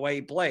TV the way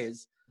he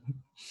plays.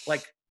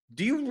 Like,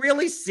 do you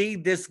really see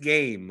this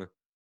game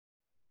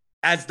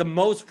as the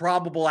most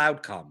probable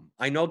outcome?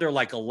 I know they're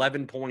like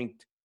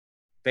 11-point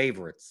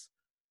favorites.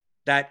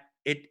 That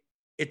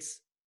it's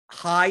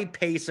high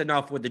pace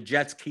enough where the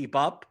Jets keep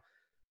up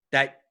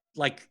that,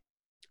 like,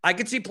 I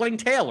could see playing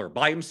Taylor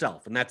by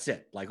himself and that's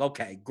it. Like,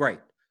 okay, great.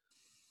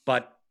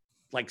 But,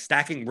 like,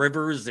 stacking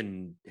Rivers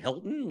and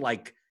Hilton,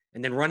 like,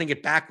 and then running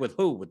it back with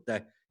who?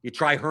 You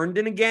try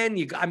Herndon again?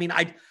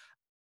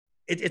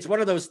 It's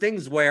one of those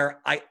things where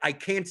I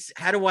can't.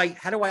 How do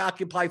I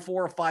occupy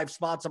 4 or 5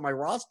 spots on my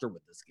roster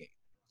with this game?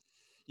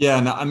 Yeah,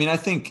 no, I mean, I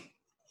think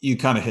you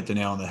kind of hit the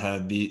nail on the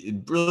head.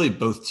 Really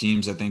both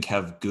teams, I think,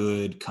 have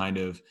good kind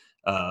of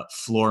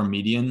floor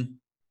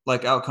median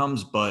like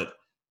outcomes, but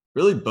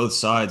really both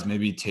sides,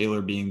 maybe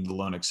Taylor being the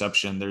lone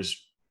exception,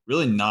 there's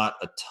really not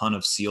a ton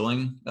of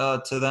ceiling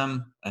to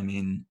them. I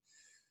mean,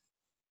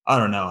 I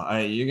don't know.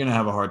 You're going to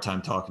have a hard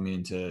time talking me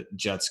into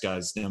Jets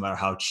guys, no matter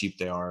how cheap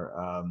they are.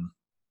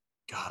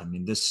 God, I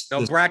mean,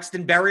 No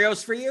Braxton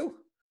Berrios for you?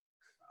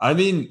 I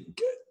mean,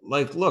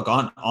 like, look,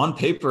 on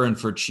paper and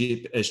for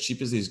cheap as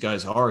these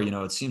guys are,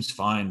 it seems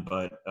fine.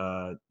 But,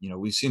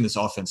 we've seen this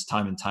offense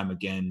time and time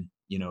again,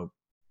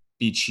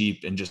 be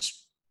cheap and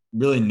just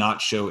really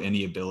not show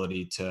any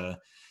ability to,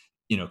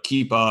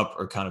 keep up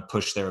or kind of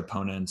push their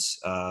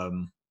opponents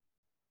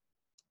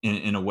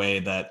in a way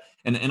that,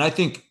 and I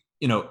think,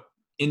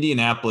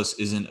 Indianapolis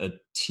isn't a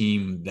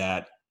team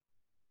that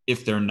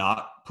if they're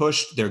not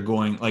pushed, they're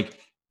going like,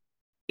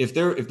 if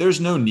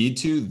there's no need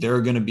to,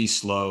 they're going to be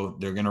slow.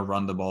 They're going to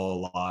run the ball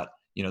a lot.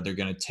 They're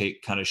going to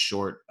take kind of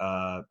short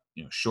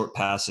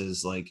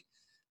passes. Like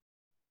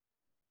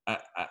I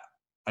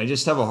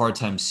just have a hard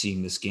time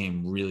seeing this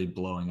game really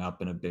blowing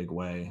up in a big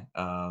way.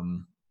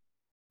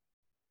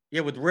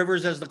 Yeah, with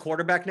Rivers as the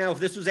quarterback now, if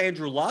this was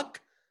Andrew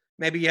Luck,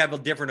 maybe you have a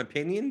different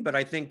opinion. But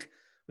I think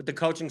with the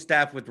coaching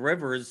staff with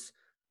Rivers,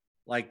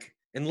 like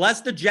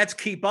unless the Jets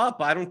keep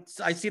up, I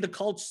see the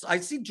Colts.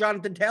 I see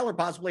Jonathan Taylor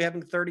possibly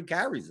having 30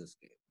 carries this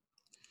game.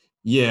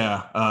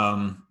 Yeah.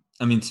 I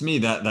mean, to me,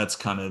 that's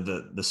kind of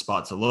the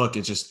spot to look.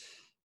 It's just,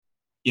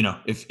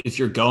 if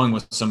you're going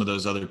with some of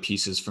those other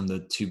pieces from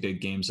the two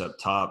big games up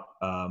top,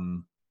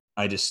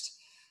 I just,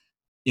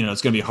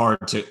 it's going to be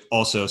hard to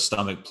also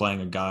stomach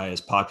playing a guy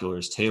as popular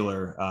as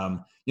Taylor.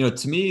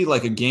 To me,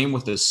 like a game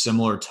with a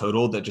similar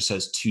total that just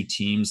has two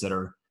teams that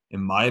are,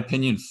 in my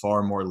opinion,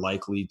 far more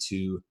likely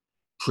to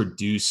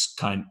produce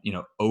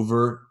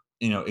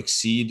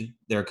exceed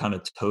their kind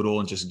of total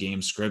and just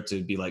game script,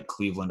 it'd be like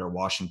Cleveland or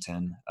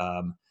Washington.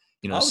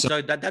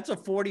 So that's a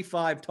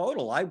 45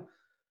 total.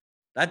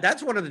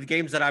 That's one of the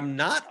games that I'm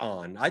not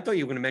on. I thought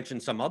you were going to mention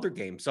some other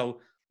game. So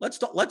let's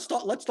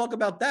talk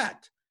about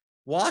that.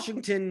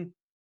 Washington,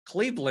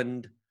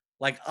 Cleveland.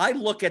 Like I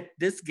look at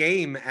this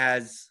game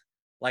as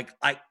like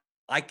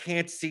I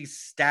can't see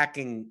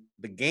stacking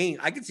the game.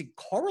 I can see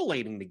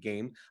correlating the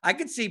game. I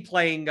could see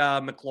playing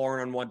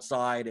McLaurin on one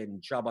side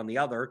and Chubb on the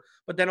other.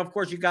 But then, of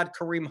course, you got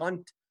Kareem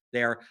Hunt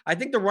there. I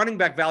think the running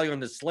back value on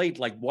the slate,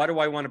 like, what do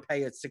I want to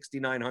pay at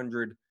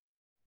 6,900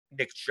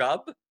 Nick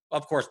Chubb?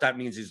 Of course, that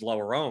means he's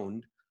lower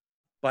owned.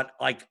 But,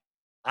 like,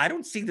 I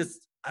don't see this.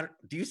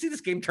 Do you see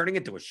this game turning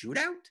into a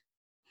shootout?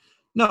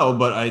 No,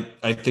 but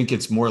I think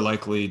it's more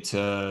likely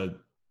to,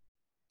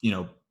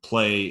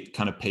 play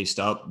kind of paced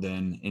up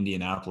than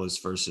Indianapolis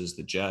versus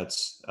the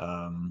Jets.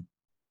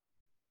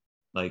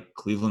 Like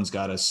Cleveland's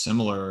got a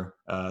similar,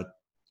 I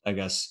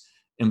guess,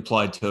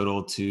 implied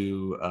total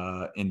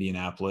to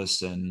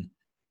Indianapolis, and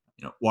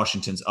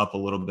Washington's up a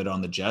little bit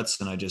on the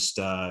Jets. And I just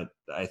I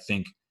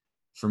think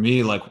for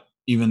me, like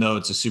even though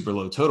it's a super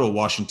low total,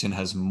 Washington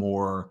has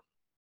more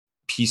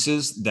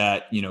pieces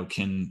that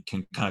can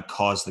kind of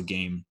cause the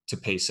game to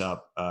pace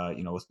up.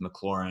 With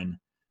McLaurin,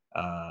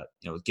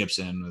 with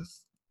Gibson, with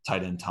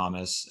tight end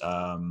Thomas.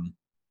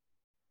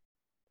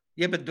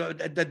 Yeah, but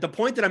the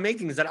point that I'm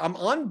making is that I'm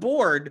on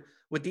board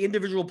with the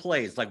individual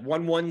plays, like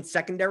 1-1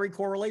 secondary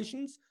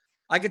correlations.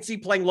 I could see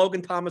playing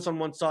Logan Thomas on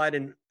one side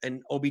and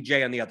OBJ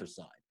on the other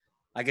side.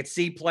 I could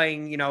see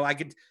playing,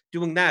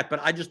 doing that, but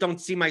I just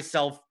don't see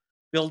myself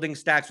building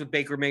stacks with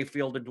Baker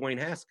Mayfield or Dwayne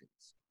Haskins.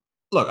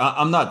 Look,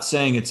 I'm not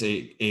saying it's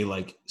a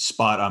like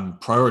spot I'm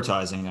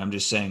prioritizing. I'm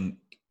just saying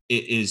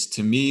it is,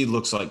 to me,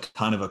 looks like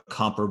kind of a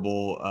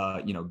comparable,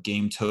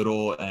 game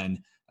total and,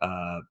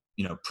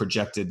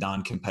 projected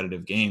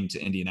non-competitive game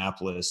to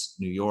Indianapolis,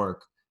 New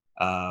York.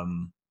 I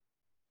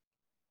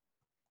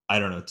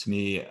don't know. To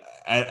me,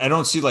 I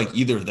don't see like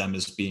either of them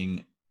as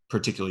being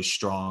particularly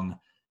strong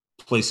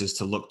places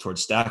to look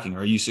towards stacking.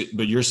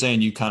 But you're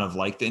saying you kind of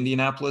like the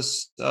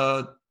Indianapolis,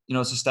 as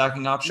a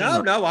stacking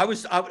option? No. I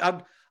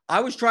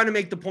was trying to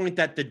make the point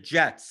that the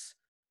Jets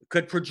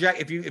could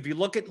project, if you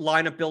look at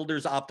lineup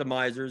builders,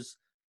 optimizers,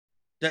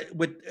 that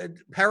with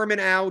Perriman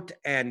out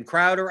and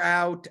Crowder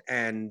out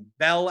and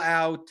Bell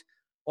out,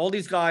 all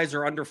these guys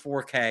are under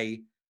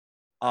 4K.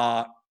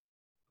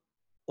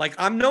 Like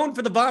I'm known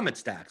for the vomit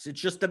stacks. It's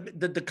just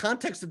the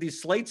context of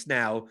these slates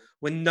now,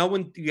 when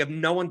you have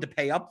no one to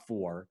pay up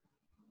for,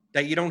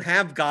 that you don't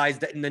have guys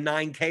that in the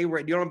 9K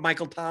rate, you don't have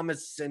Michael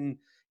Thomas and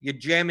you're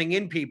jamming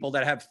in people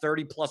that have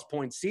 30 plus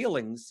point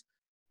ceilings.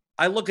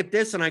 I look at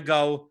this and I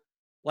go,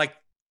 like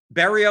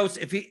Berrios,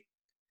 if he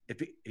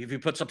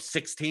puts up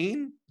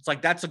 16, it's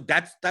like that's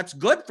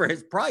good for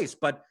his price,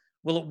 but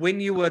will it win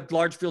you a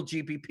large field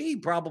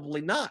GPP?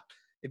 Probably not.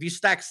 If you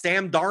stack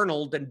Sam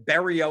Darnold and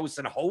Berrios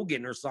and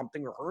Hogan or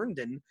something, or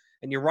Herndon,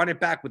 and you run it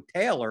back with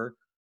Taylor,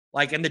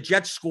 like, and the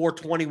Jets score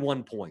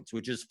 21 points,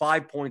 which is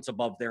 5 points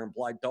above their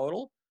implied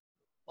total.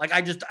 Like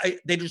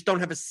they just don't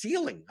have a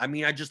ceiling. I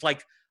mean,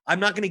 I'm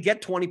not going to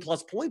get 20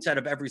 plus points out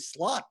of every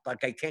slot.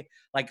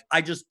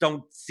 I just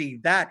don't see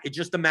that. It's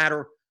just a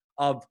matter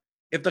of,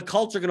 if the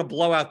Colts are going to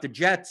blow out the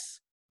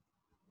Jets,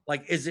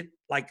 like, is it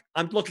like,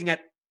 I'm looking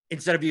at,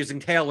 instead of using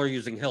Taylor,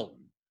 using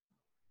Hilton.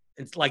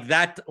 It's like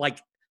that, like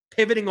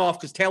pivoting off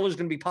because Taylor's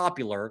going to be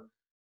popular.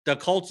 The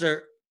Colts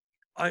are,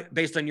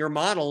 based on your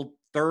model,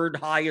 third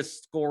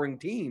highest scoring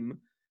team.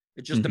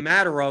 It's just a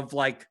matter of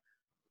like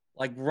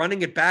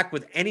running it back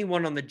with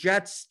anyone on the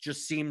Jets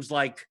just seems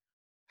like,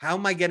 how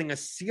am I getting a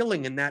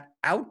ceiling in that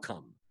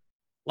outcome?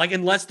 Like,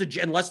 unless the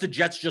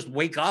Jets just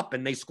wake up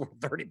and they score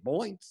 30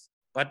 points.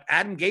 But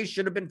Adam Gase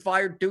should have been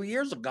fired 2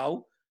 years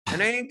ago,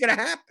 and it ain't going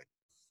to happen.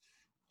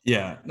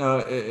 Yeah, no,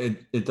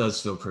 it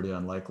does feel pretty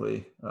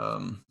unlikely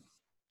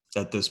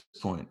at this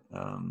point.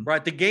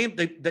 Right. The game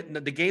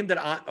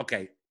that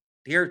okay,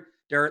 here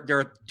there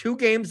are 2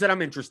 games that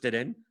I'm interested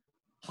in,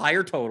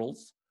 higher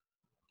totals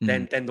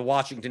than the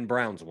Washington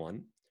Browns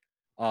one.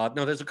 No,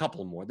 there's a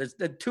couple more. There's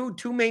the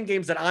two main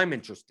games that I'm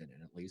interested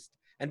in, at least,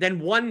 and then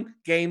one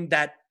game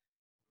that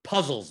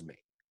puzzles me.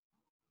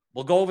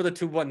 We'll go over the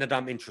 2 one that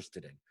I'm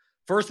interested in.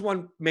 First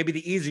one, maybe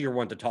the easier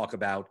one to talk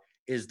about,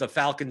 is the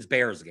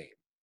Falcons-Bears game.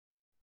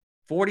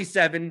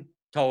 47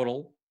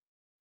 total.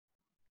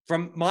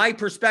 From my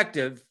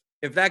perspective,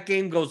 if that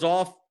game goes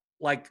off,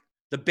 like,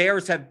 the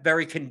Bears have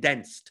very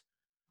condensed.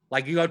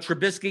 Like, you go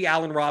Trubisky,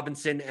 Allen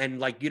Robinson, and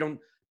like, do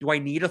I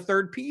need a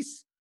third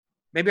piece?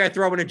 Maybe I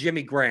throw in a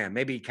Jimmy Graham.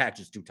 Maybe he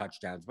catches 2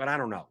 touchdowns, but I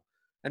don't know.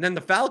 And then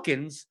the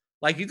Falcons,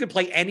 like, you could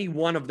play any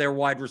one of their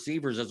wide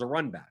receivers as a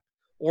run back.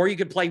 Or you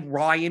could play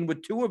Ryan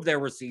with 2 of their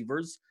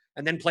receivers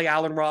and then play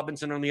Allen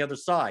Robinson on the other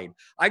side.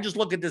 I just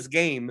look at this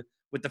game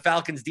with the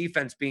Falcons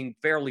defense being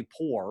fairly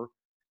poor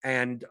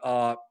and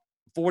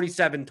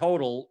 47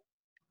 total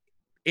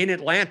in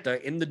Atlanta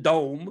in the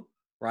dome,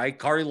 right?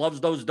 Kari loves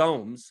those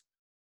domes.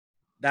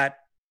 That,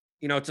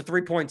 it's a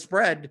 3-point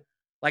spread.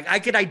 Like, I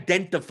could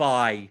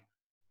identify,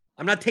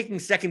 I'm not taking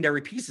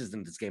secondary pieces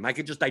in this game. I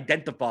could just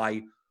identify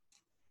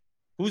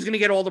who's going to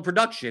get all the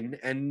production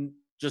and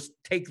just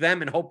take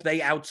them and hope they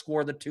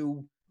outscore the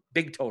 2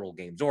 big total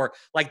games. Or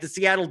like the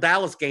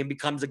Seattle-Dallas game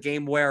becomes a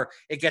game where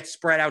it gets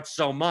spread out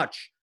so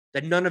much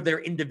that none of their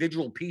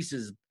individual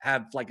pieces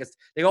have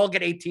they all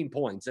get 18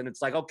 points. And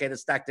it's like, okay, the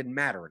stack didn't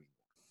matter anymore.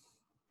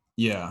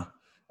 Yeah.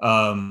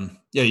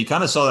 You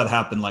kind of saw that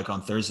happen like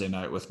on Thursday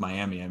night with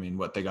Miami. I mean,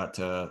 they got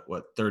to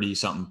 30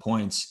 something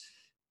points.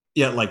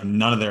 Yet like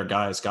none of their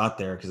guys got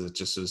there because it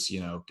just was,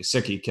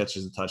 Gesicki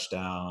catches a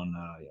touchdown,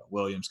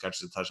 Williams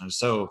catches a touchdown.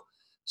 So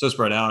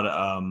spread out.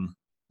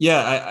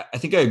 I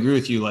think I agree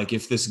with you. Like,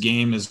 if this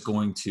game is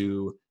going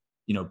to,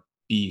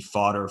 be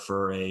fodder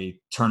for a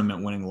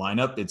tournament winning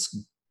lineup, it's,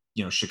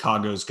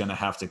 Chicago's going to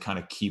have to kind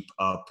of keep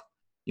up,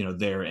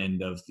 their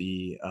end of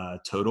the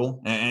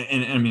total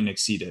and I mean,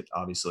 exceed it,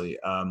 obviously.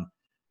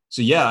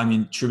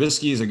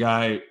 Trubisky is a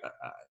guy,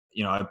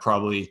 I'd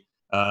probably,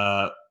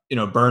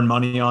 burn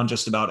money on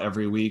just about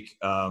every week.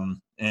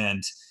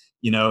 It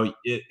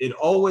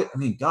always,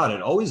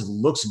 it always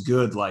looks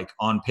good, like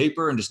on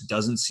paper, and just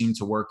doesn't seem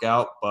to work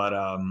out. But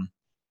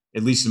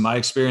at least in my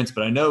experience,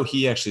 but I know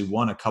he actually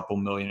won a couple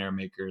Millionaire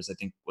Makers. I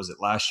think, was it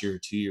last year or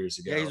 2 years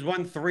ago? Yeah, he's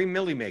won 3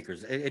 Millie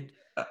Makers.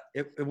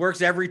 It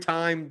works every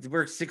time. It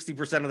works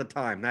 60% of the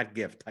time, that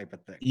gift type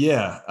of thing.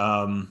 Yeah.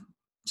 I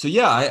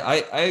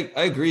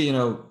agree.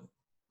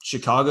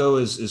 Chicago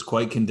is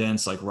quite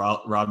condensed. Like,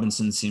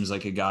 Robinson seems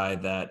like a guy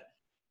that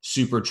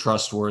super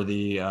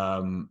trustworthy.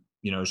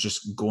 Is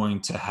just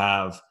going to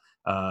have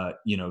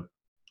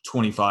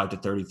 25 to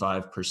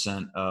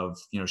 35% of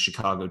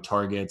Chicago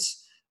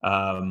targets.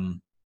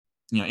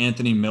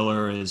 Anthony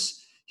Miller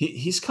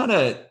he's kind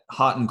of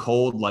hot and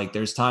cold. Like,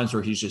 there's times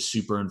where he's just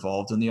super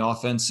involved in the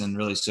offense, and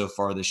really so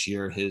far this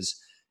year his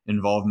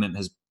involvement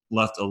has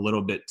left a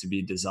little bit to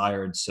be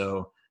desired.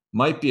 So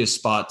might be a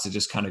spot to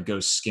just kind of go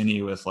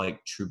skinny with like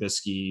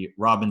Trubisky,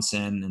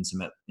 Robinson, and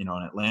some an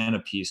Atlanta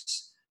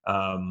piece,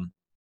 and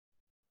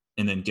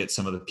then get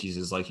some of the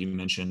pieces like you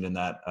mentioned in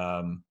that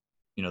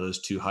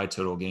those 2 high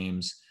total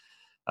games.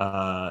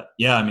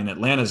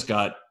 Atlanta's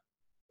got.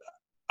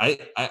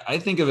 I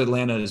think of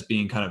Atlanta as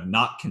being kind of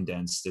not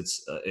condensed.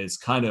 It's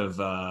kind of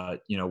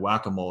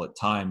whack-a-mole at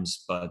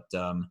times, but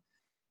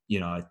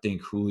I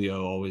think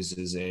Julio always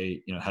is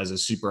has a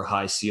super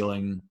high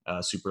ceiling,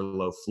 super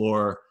low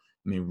floor.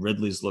 I mean,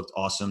 Ridley's looked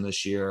awesome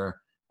this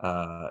year.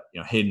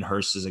 Hayden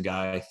Hurst is a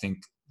guy I think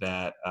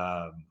that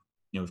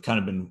we've kind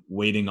of been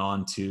waiting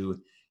on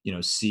to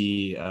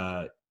see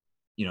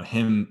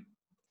him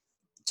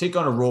take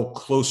on a role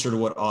closer to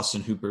what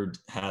Austin Hooper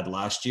had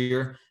last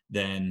year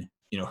than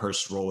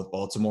Hurst's role with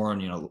Baltimore.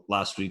 And,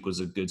 last week was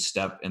a good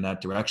step in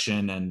that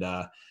direction. And,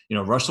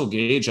 Russell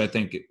Gage, I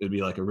think it would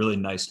be like a really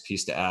nice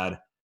piece to add.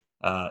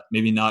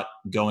 Maybe not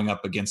going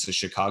up against the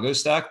Chicago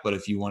stack, but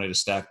if you wanted to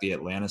stack the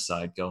Atlanta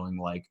side, going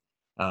like,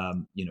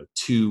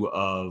 2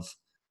 of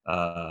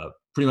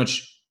pretty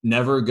much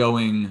never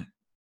going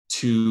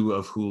 2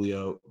 of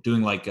Julio,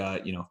 doing like,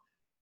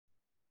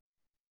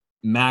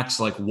 max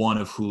like 1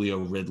 of Julio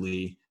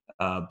Ridley,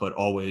 but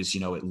always,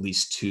 at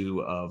least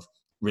 2 of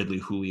Ridley,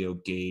 Julio,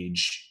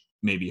 Gage,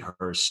 maybe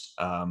Hurst,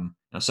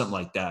 something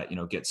like that,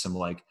 get some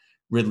like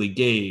Ridley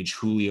Gage,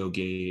 Julio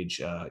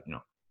Gage,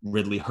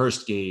 Ridley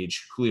Hurst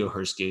Gage, Julio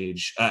Hurst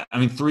Gage.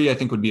 3 I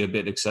think would be a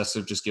bit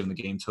excessive just given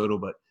the game total,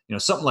 but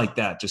something like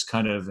that, just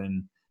kind of,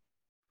 and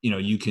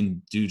you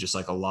can do just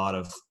like a lot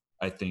of,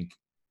 I think,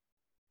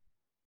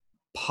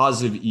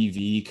 positive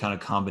EV kind of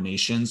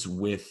combinations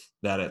with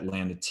that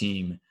Atlanta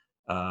team.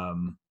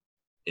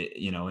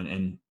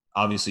 And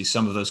obviously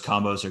some of those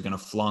combos are going to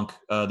flunk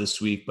this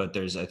week, but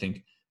there's, I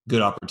think,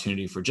 good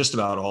opportunity for just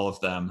about all of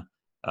them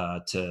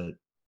to,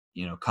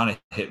 kind of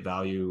hit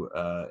value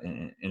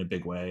in a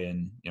big way,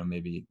 and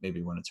maybe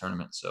win a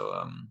tournament.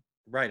 So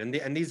right,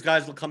 and these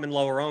guys will come in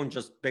lower owned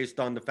just based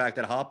on the fact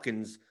that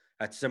Hopkins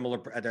at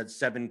that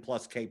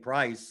 7+ K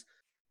price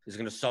is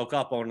going to soak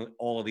up on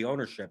all of the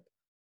ownership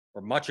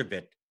or much of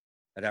it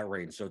at that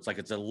range. So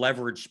it's a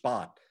leverage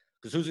spot,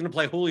 because who's going to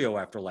play Julio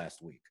after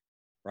last week,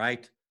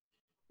 right?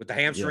 With the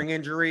hamstring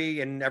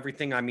injury and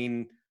everything. I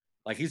mean,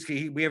 like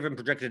we have him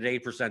projected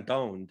at 8%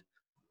 owned.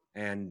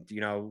 And,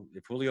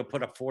 if Julio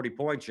put up 40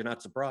 points, you're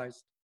not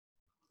surprised.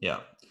 Yeah.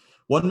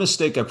 One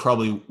mistake I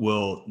probably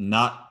will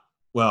not,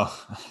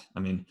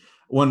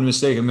 one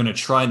mistake I'm going to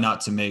try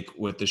not to make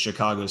with the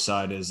Chicago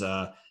side is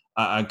I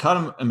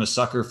kind of am a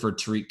sucker for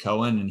Tariq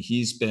Cohen, and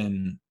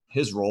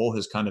his role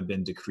has kind of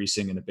been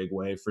decreasing in a big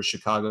way for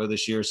Chicago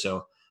this year. So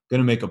I'm going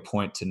to make a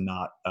point to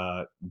not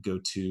go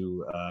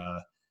too,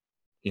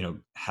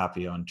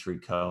 happy on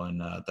Tariq Cohen.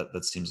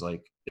 That seems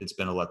like it's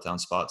been a letdown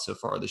spot so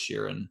far this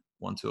year, and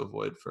one to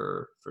avoid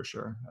for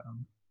sure.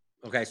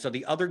 Okay, so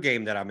the other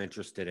game that I'm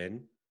interested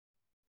in,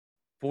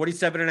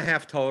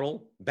 47.5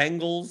 total,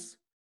 Bengals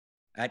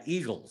at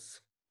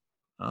Eagles.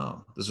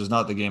 Oh, this was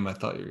not the game I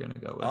thought you were going to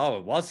go with. Oh,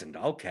 it wasn't.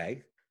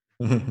 Okay.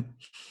 Let's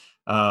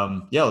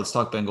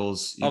talk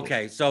Bengals. Eagles.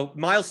 Okay, so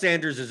Miles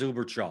Sanders is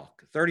uber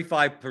chalk,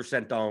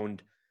 35%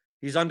 owned.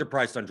 He's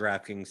underpriced on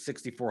DraftKings,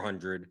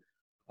 6,400.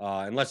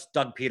 Unless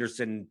Doug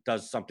Peterson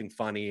does something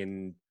funny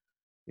and,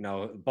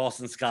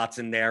 Boston Scott's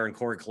in there and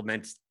Corey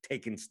Clement's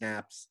taking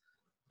snaps.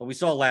 But we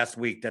saw last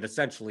week that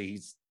essentially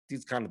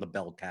he's kind of the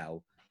bell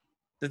cow.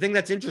 The thing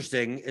that's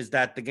interesting is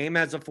that the game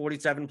has a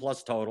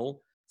 47+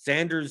 total.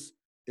 Sanders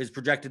is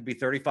projected to be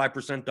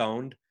 35%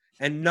 owned,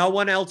 and no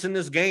one else in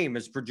this game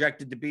is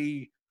projected to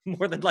be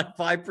more than like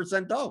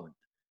 5% owned.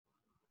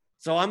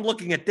 So I'm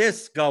looking at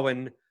this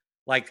going,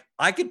 like,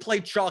 I could play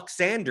chalk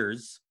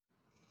Sanders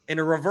in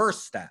a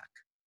reverse stack,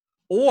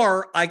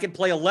 or I could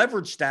play a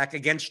leverage stack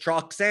against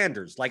chalk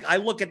Sanders. Like, I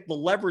look at the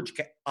leverage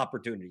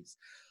opportunities.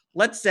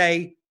 Let's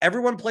say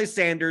everyone plays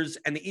Sanders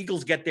and the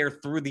Eagles get there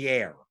through the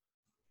air.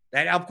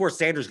 And of course,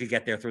 Sanders could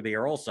get there through the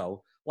air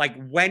also. Like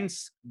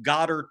Wentz,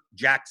 Goddard,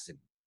 Jackson.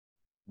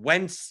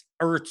 Wentz,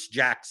 Ertz,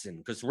 Jackson,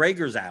 because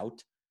Rager's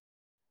out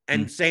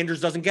and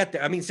Sanders doesn't get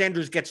there. I mean,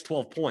 Sanders gets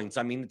 12 points.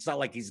 I mean, it's not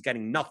like he's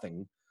getting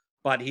nothing,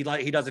 but he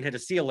doesn't hit a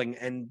ceiling,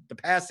 and the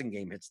passing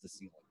game hits the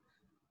ceiling.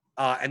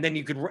 And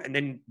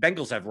then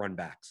Bengals have run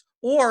backs.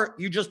 Or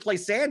you just play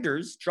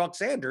Sanders, chalk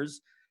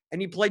Sanders,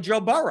 and you play Joe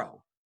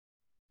Burrow.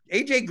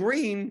 AJ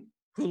Green,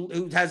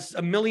 who has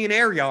a million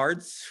air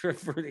yards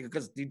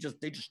because they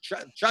just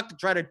chuck to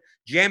try to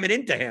jam it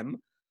into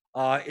him,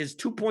 is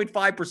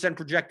 2.5%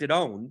 projected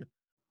owned.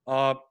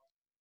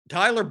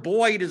 Tyler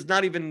Boyd is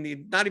not even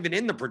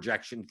in the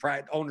projection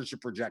ownership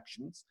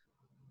projections.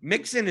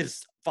 Mixon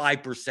is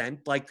 5%.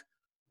 Like,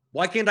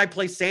 why can't I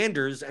play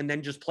Sanders and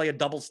then just play a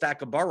double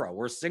stack of Burrow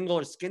or a single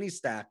or skinny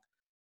stack?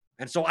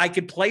 And so I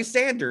could play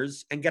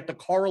Sanders and get the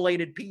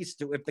correlated piece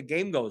to if the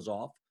game goes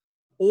off,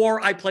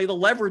 or I play the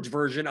leverage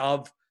version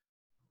of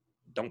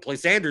don't play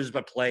Sanders,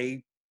 but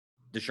play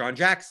Deshaun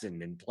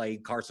Jackson and play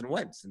Carson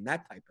Wentz and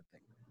that type of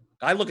thing.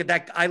 I look at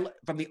that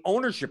from the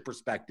ownership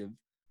perspective.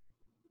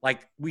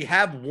 Like, we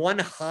have one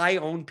high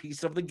owned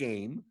piece of the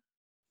game,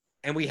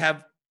 and we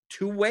have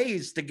two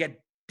ways to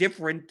get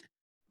different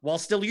while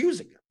still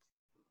using it.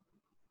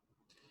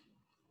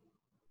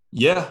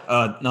 Yeah,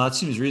 no, that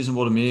seems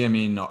reasonable to me. I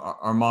mean,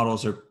 our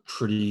models are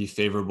pretty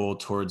favorable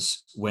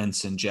towards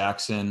Wentz and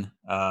Jackson,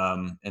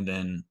 and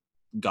then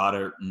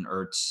Goddard and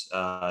Ertz.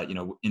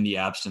 In the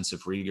absence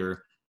of Rieger,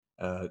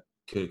 it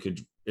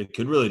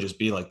could really just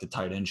be like the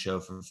tight end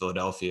show for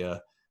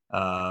Philadelphia.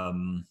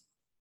 And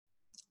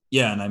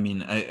I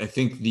mean, I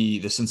think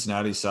the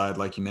Cincinnati side,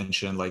 like you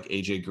mentioned, like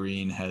AJ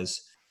Green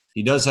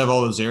he does have all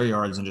those air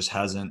yards and just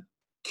hasn't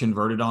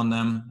converted on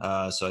them.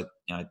 So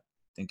I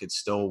think it's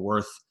still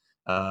worth.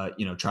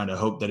 Trying to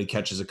hope that he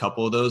catches a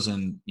couple of those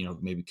and,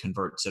 maybe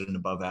converts at an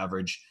above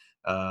average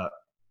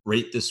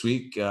rate this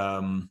week.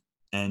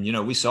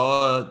 We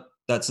saw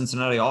that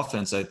Cincinnati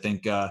offense, I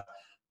think,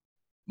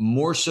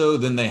 more so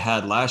than they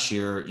had last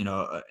year,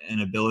 an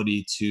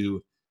ability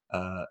to,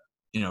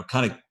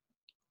 kind of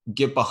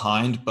get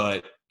behind,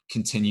 but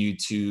continue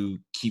to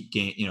keep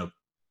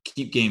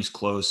games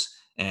close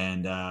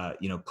and,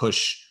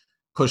 push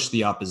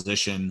the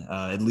opposition,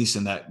 at least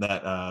in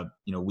that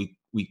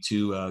week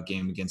 2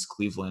 game against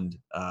Cleveland.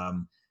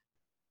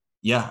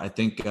 I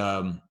think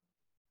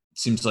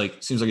seems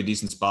like a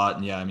decent spot.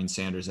 And I mean,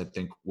 Sanders, I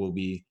think, will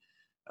be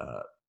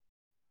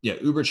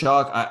uber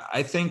chalk.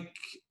 I think,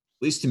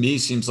 at least to me,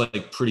 seems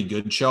like pretty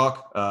good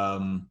chalk.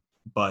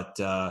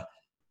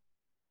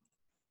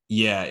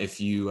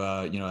 If you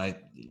I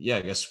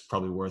guess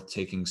probably worth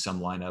taking some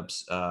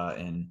lineups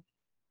and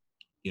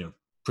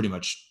pretty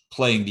much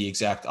playing the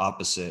exact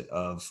opposite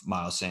of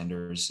Miles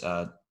Sanders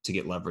to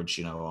get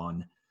leverage,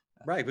 on.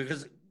 Right,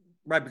 because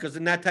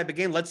in that type of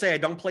game, let's say I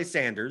don't play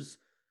Sanders,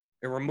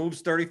 It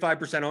removes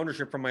 35%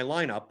 ownership from my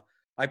lineup.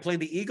 I play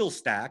the Eagle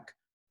stack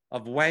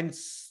of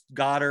Wentz,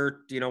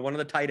 Goddard, one of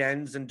the tight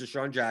ends, and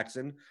Deshaun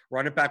Jackson.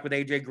 Run it back with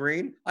AJ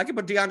Green. I could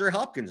put DeAndre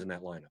Hopkins in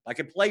that lineup. I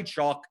could play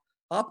chalk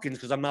Hopkins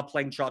because I'm not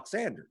playing chalk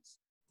Sanders.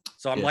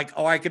 So I'm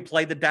I could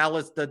play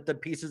the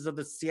pieces of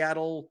the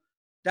Seattle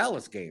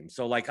Dallas game.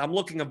 So like I'm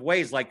looking of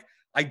ways like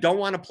I don't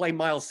want to play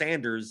Miles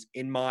Sanders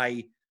in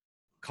my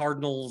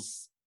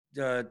Cardinals,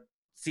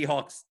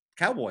 Seahawks,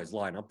 Cowboys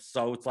lineup.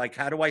 So it's like,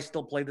 how do I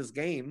still play this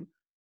game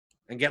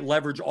and get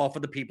leverage off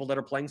of the people that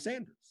are playing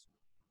Sanders?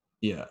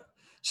 Yeah.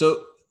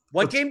 So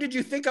what game did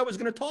you think I was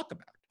going to talk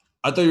about?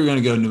 I thought you were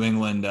going to go New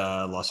England,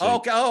 Las Vegas.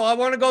 Okay. Oh, I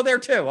want to go there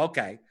too.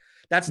 Okay.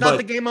 That's not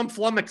the game I'm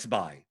flummoxed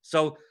by.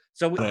 So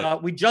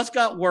we just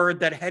got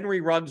word that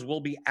Henry Ruggs will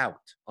be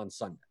out on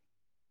Sunday.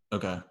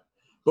 Okay.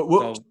 But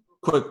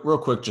real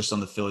quick, just on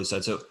the Philly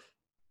side. So,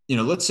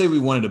 let's say we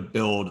wanted to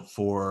build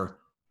for,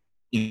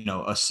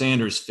 a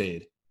Sanders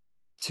fade.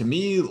 To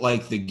me,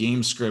 like the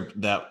game script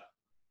that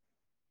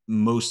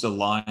most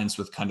aligns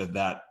with kind of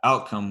that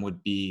outcome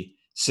would be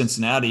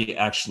Cincinnati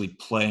actually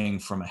playing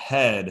from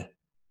ahead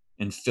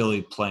and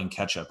Philly playing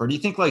catch up. Or do you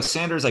think like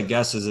Sanders, I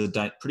guess, is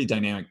a pretty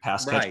dynamic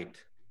pass catch? Right.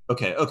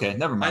 Okay,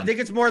 never mind. I think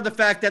it's more the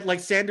fact that like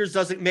Sanders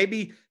doesn't,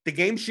 maybe the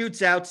game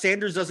shoots out,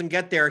 Sanders doesn't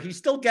get there. He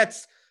still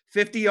gets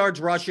 50 yards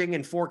rushing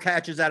and 4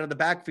 catches out of the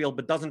backfield,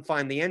 but doesn't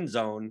find the end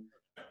zone.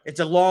 It's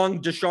a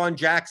long Deshaun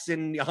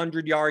Jackson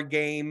 100-yard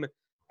game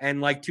and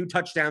like 2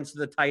 touchdowns to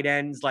the tight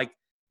ends. Like,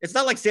 it's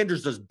not like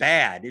Sanders does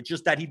bad. It's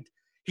just that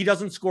he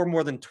doesn't score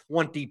more than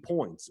 20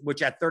 points,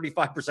 which at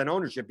 35%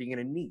 ownership, you're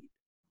going to need.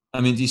 I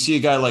mean, do you see a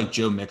guy like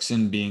Joe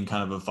Mixon being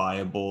kind of a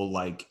viable,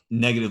 like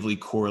negatively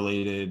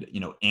correlated,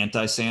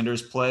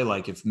 anti-Sanders play?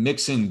 Like if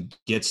Mixon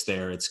gets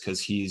there, it's because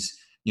he's,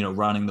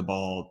 running the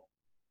ball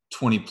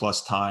 20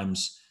 plus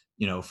times,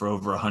 for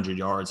over 100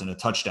 yards and a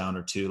touchdown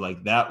or 2.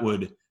 Like that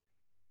would,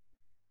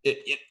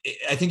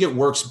 I think it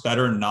works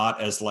better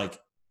not as like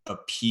a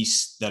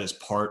piece that is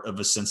part of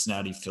a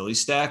Cincinnati Philly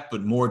stack,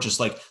 but more just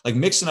like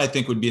Mixon, I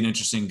think would be an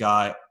interesting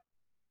guy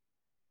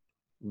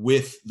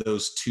with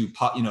those 2,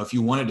 if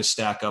you wanted to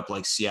stack up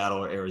like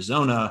Seattle or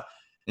Arizona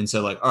and say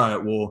like, all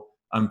right, well,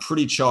 I'm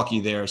pretty chalky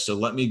there. So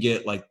let me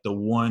get like the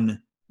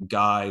one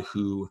guy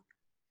who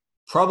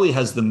probably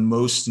has the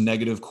most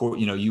negative core,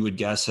 you would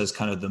guess has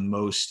kind of the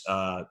most,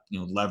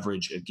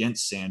 leverage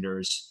against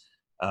Sanders.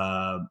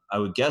 I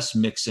would guess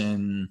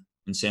Mixon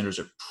and Sanders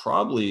are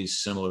probably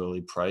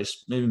similarly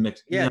priced. Maybe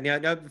Mixon. Yeah,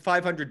 no,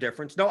 500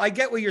 difference. No, I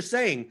get what you're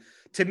saying.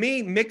 To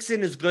me,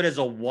 Mixon is good as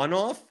a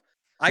one-off.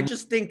 I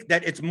just think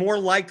that it's more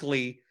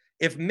likely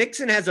if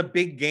Mixon has a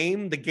big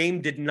game, the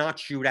game did not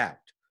shoot out.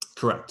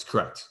 Correct.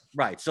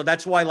 Right. So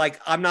that's why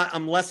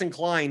I'm less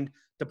inclined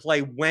to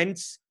play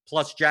Wentz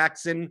plus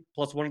Jackson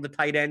plus one of the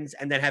tight ends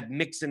and then have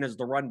Mixon as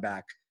the run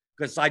back.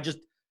 Because I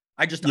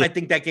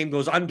think that game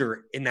goes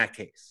under in that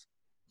case.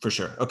 For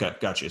sure. Okay.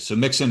 Gotcha. So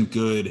Mixon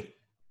good.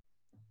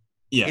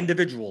 Yeah.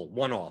 Individual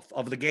one-off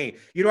of the game.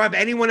 You don't have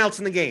anyone else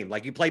in the game.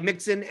 Like you play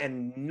Mixon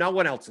and no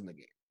one else in the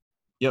game.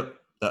 Yep.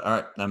 All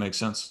right. That makes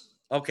sense.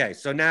 Okay,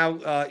 so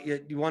now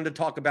you wanted to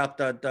talk about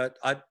the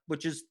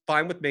which is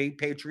fine with me.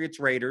 Patriots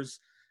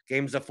Raiders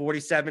game's a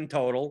 47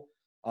 total.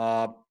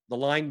 The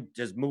line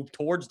just moved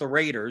towards the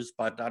Raiders,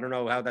 but I don't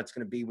know how that's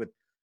going to be with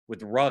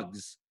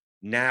Ruggs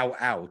now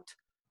out.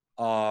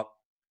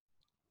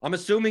 I'm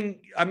assuming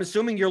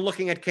you're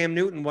looking at Cam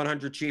Newton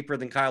 100 cheaper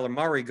than Kyler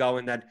Murray,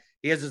 going that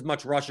he has as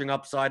much rushing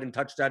upside and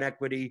touchdown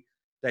equity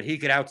that he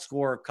could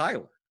outscore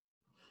Kyler.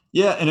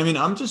 Yeah, and I mean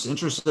I'm just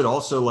interested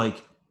also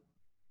like.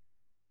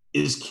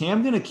 Is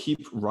Cam going to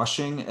keep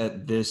rushing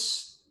at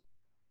this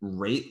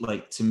rate?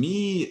 Like to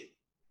me,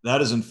 that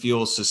doesn't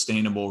feel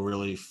sustainable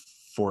really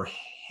for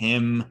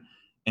him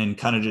and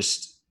kind of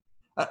just,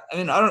 I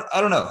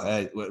don't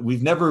know.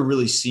 We've never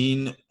really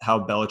seen how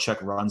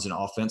Belichick runs an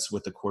offense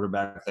with a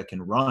quarterback that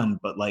can run,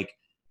 but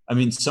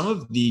some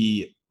of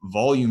the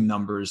volume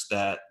numbers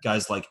that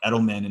guys like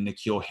Edelman and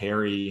N'Keal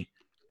Harry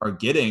are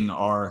getting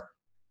are,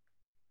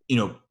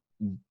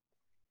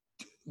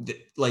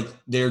 like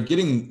they're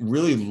getting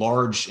really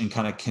large and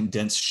kind of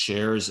condensed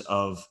shares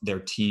of their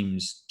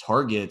team's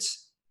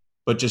targets,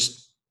 but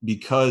just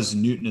because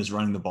Newton is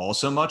running the ball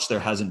so much, there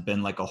hasn't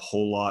been like a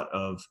whole lot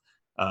of,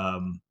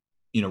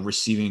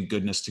 receiving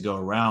goodness to go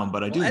around.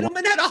 But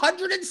Edelman had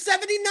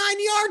 179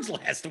 yards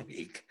last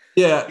week.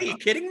 Yeah. Are you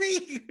kidding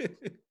me?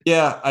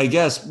 Yeah, I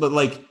guess. But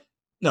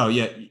no,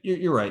 yeah,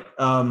 you're right.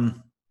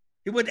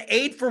 He went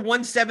 8 for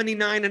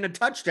 179 and a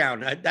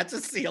touchdown. That's a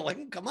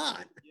ceiling. Come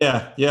on.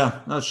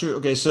 Yeah. Not true.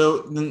 Okay. So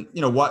then,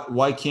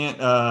 why can't,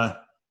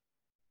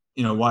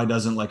 why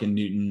doesn't like a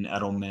Newton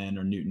Edelman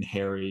or Newton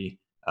Harry,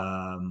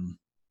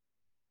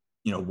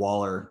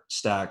 Waller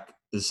stack,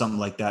 does something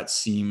like that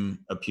seem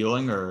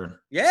appealing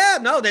or? Yeah,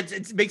 no,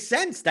 it makes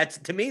sense.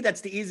 To me, that's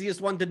the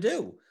easiest one to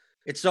do.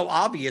 It's so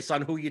obvious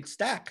on who you'd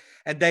stack.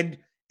 And then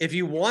if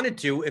you wanted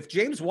to, if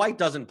James White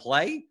doesn't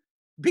play,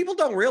 people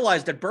don't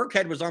realize that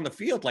Burkhead was on the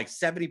field like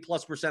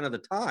 70+% of the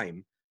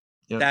time.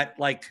 Yep. That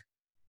like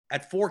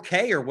at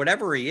 4K or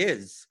whatever he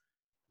is,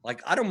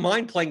 Like, I don't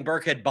mind playing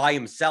Burkhead by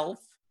himself.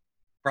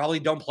 Probably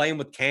don't play him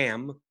with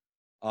Cam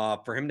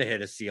for him to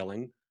hit a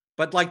ceiling.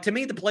 But, like, to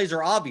me, the plays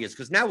are obvious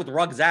because now with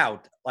Ruggs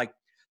out, like,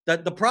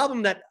 the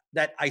problem that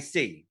I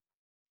see,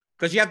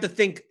 because you have to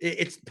think,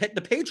 it's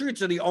the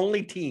Patriots are the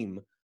only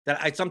team that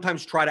I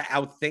sometimes try to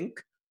outthink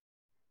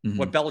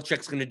what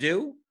Belichick's going to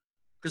do.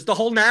 Because the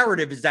whole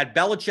narrative is that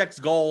Belichick's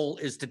goal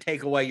is to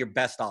take away your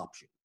best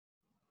option.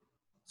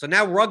 So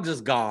now Ruggs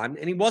is gone,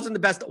 and he wasn't the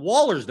best.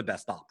 Waller's the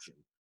best option.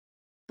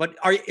 But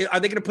are they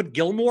going to put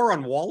Gilmore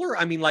on Waller?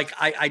 I mean, like,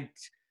 I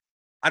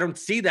don't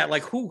see that.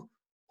 Like,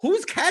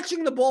 who's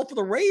catching the ball for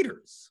the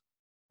Raiders?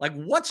 Like,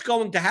 what's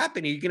going to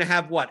happen? Are you going to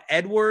have what?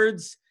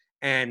 Edwards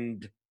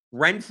and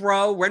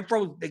Renfro?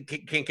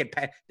 Renfro can't get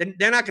past.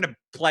 They're not going to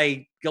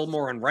play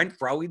Gilmore and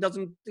Renfro.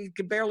 He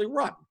can barely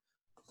run.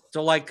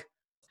 So like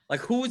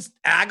who's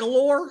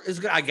Aguilar is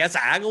good? I guess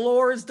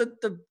Aguilar is to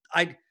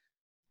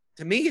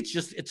me,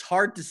 it's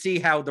hard to see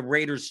how the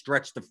Raiders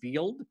stretch the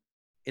field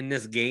in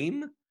this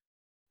game.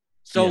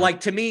 So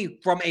like, to me,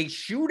 from a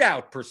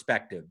shootout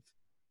perspective,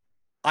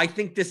 I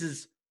think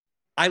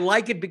I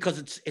like it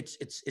because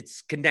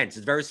it's condensed.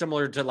 It's very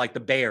similar to like the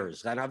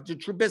Bears. And I've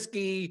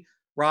Trubisky,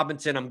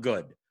 Robinson, I'm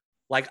good.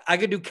 Like, I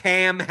could do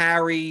Cam,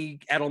 Harry,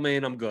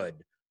 Edelman, I'm good.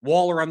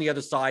 Waller on the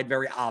other side,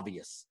 very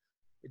obvious.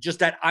 It's just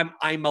that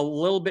I'm a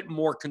little bit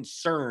more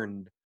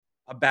concerned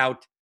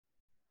about,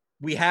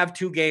 we have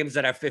two games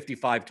that have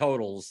 55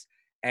 totals,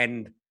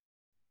 and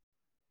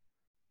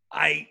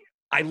I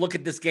look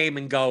at this game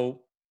and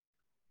go,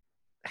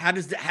 how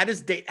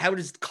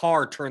does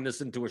Carr turn this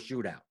into a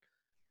shootout?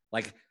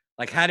 Like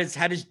how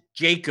does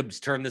Jacobs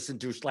turn this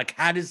into, like,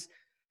 how does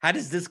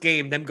this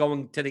game, them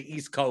going to the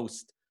East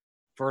Coast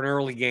for an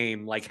early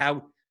game, like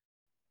how,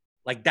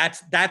 like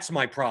that's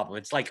my problem.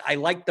 It's like, I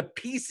like the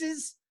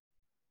pieces,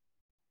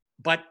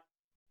 but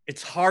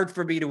it's hard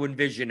for me to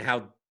envision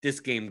how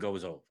this game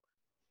goes over.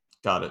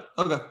 Got it.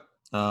 Okay.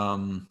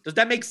 Does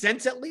that make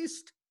sense at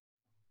least?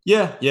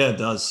 Yeah, it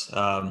does.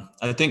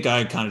 I think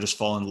I kind of just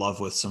fall in love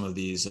with some of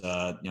these,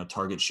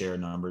 target share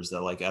numbers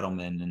that like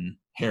Edelman and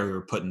Harry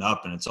are putting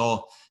up, and it's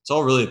all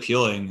really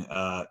appealing,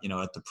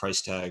 at the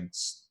price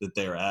tags that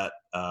they're at.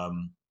 I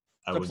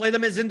would play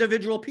them as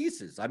individual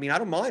pieces. I mean, I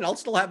don't mind. I'll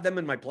still have them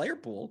in my player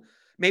pool.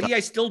 Maybe I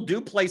still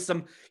do play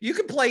some. You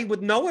can play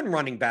with no one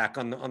running back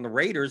on the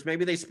Raiders.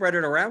 Maybe they spread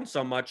it around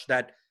so much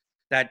that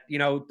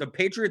the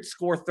Patriots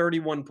score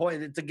 31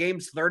 points. It's a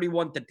game's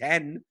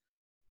 31-10,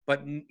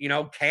 but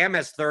Cam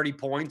has 30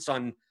 points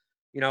on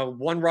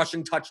one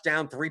rushing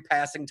touchdown, 3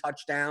 passing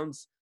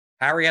touchdowns.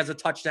 Harry has a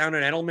touchdown,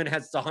 and Edelman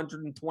has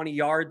 120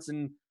 yards,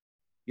 and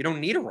you don't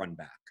need a run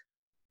back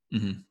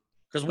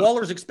because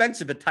Waller's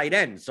expensive at tight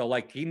end. So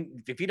like,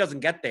 if he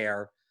doesn't get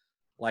there,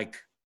 like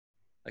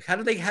how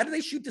do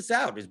they shoot this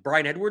out? Is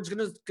Bryan Edwards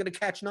gonna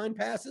catch 9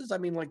 passes? I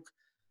mean, like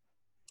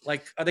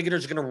are they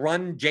just gonna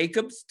run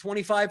Jacobs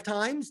 25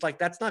 times? Like,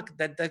 that's not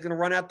that they're gonna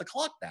run out the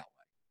clock that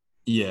way.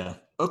 Yeah.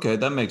 Okay,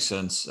 that makes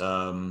sense.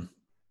 So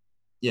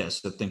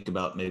think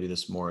about maybe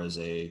this more as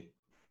a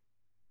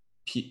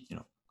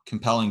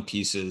compelling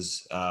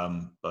pieces.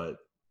 But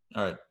all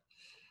right.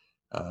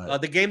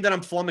 The game that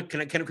I'm flummoxed.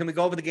 Can we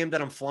go over the game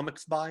that I'm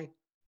flummoxed by?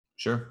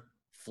 Sure.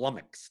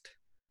 Flummoxed.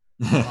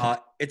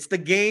 It's the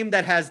game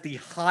that has the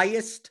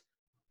highest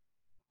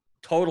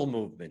total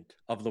movement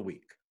of the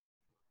week.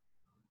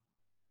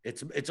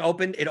 It's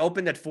opened. It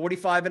opened at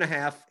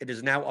 45.5. It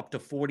is now up to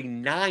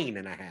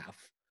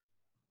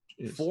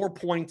 49.5. 4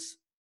 points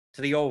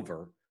to the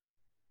over.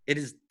 It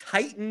is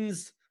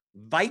Titans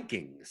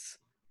Vikings.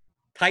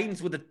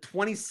 Titans with a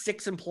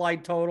 26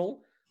 implied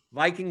total.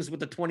 Vikings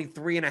with a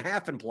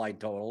 23.5 implied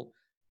total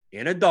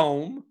in a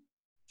dome.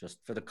 Just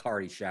for the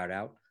Cardi shout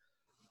out.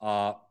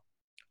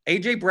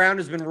 AJ Brown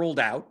has been ruled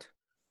out.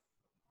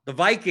 The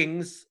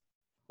Vikings,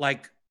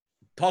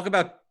 talk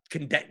about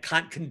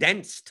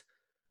condensed.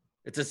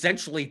 It's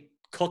essentially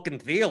Cook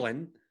and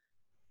Thielen.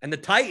 And the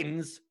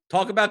Titans,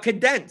 talk about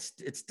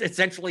condensed. It's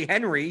essentially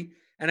Henry.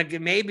 And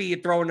again, maybe you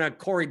throw in a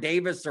Corey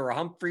Davis or a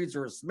Humphreys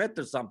or a Smith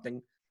or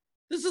something.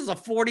 This is a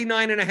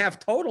 49.5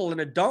 total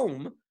in a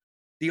dome.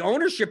 The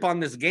ownership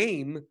on this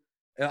game,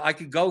 I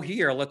could go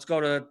here. Let's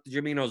go to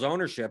Jamino's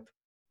ownership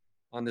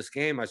on this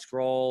game. I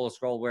scroll.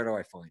 Where do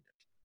I find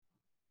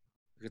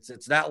it?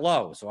 It's that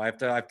low, so I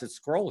have to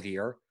scroll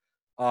here.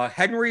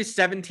 Henry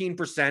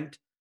 17%,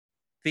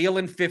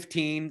 Thielen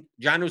 15,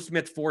 Jonnu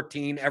Smith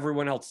 14,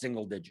 everyone else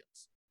single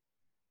digits.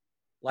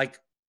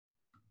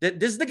 This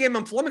is the game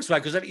I'm flummoxed by,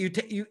 because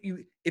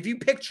if you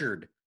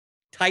pictured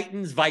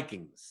Titans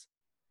Vikings,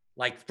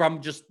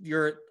 from just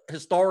your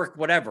historic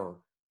whatever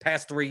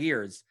past 3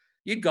 years,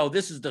 you'd go,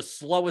 this is the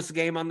slowest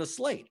game on the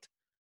slate.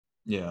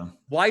 Yeah.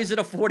 Why is it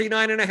a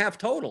 49.5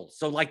 total?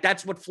 So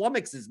that's what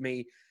flummoxes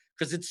me,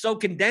 because it's so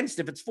condensed.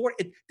 If it's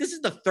this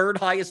is the third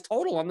highest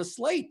total on the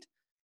slate,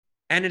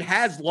 and it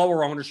has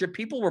lower ownership.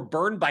 People were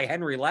burned by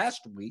Henry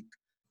last week.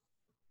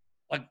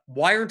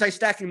 Why aren't I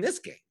stacking this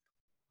game?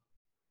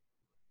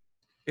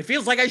 It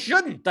feels like I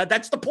shouldn't.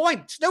 That's the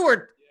point.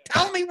 Stewart,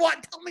 tell me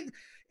what. Tell me.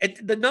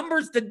 The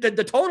numbers,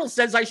 the total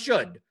says I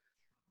should.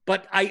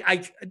 But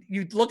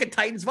you look at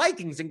Titans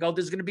Vikings and go,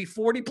 there's going to be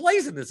 40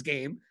 plays in this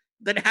game.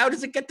 Then how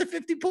does it get to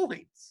 50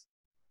 points?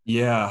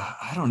 Yeah,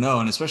 I don't know.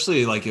 And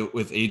especially like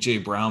with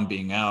AJ Brown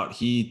being out,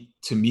 he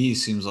to me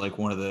seems like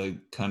one of the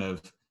kind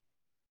of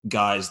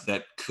guys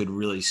that could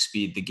really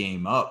speed the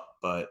game up.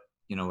 But,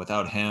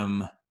 without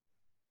him,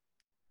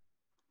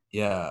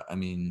 yeah, I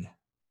mean.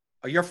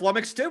 Oh, you're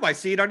flummoxed too. I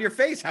see it on your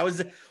face.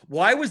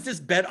 Why was this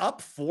bet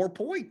up 4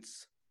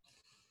 points?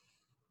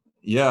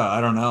 Yeah, I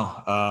don't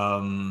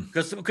know.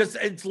 Because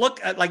it's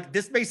like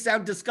this may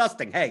sound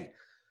disgusting. Hey,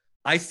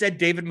 I said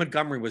David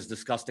Montgomery was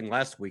disgusting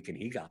last week and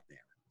he got there.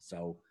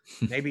 So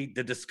maybe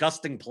the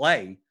disgusting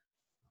play,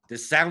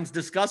 this sounds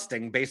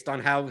disgusting based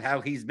on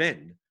how he's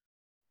been.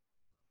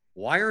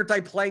 Why aren't I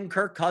playing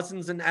Kirk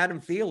Cousins and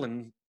Adam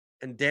Thielen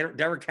and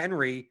Derrick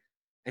Henry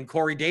and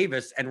Corey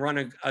Davis and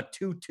run a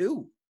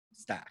 2-2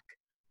 stack?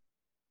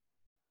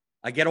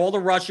 I get all the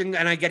rushing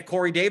and I get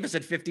Corey Davis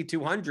at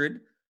 5,200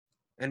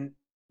 and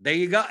there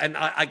you go. And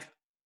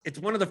it's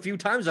one of the few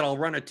times that I'll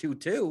run a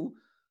 2-2,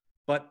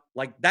 but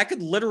like that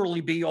could literally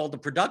be all the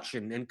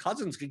production and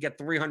Cousins could get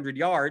 300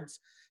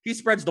 yards. He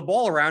spreads the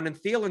ball around and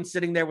Thielen's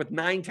sitting there with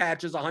 9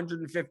 catches,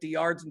 150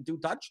 yards and 2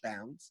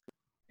 touchdowns.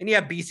 And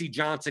yeah, BC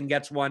Johnson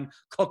gets one.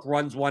 Cook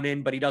runs one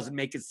in, but he doesn't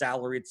make his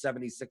salary at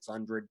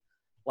 7,600.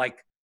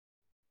 Like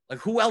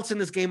who else in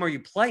this game are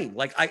you playing?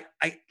 Like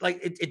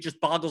it just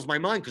boggles my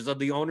mind because of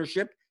the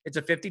ownership. It's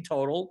a 50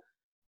 total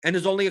and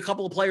there's only a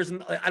couple of players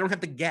and I don't have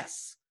to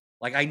guess.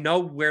 Like I know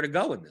where to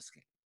go in this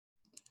game.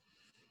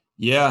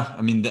 Yeah,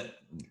 I mean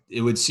it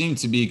would seem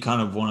to be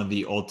kind of one of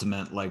the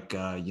ultimate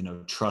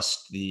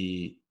trust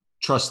the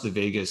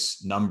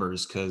Vegas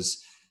numbers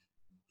because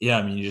yeah,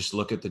 I mean you just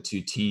look at the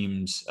two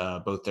teams,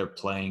 both their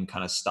playing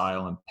kind of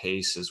style and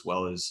pace as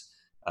well as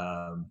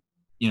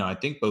I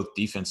think both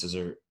defenses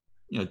are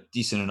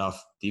decent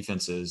enough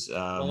defenses.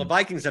 Well, the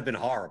Vikings have been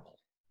horrible.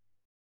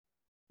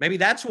 Maybe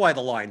that's why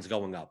the line's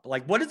going up.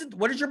 Like, what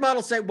does your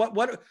model say?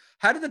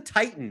 How do the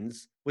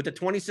Titans with the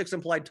 26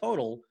 implied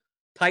total,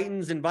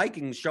 Titans and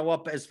Vikings show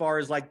up as far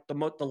as like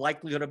the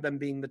likelihood of them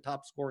being the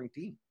top scoring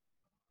team?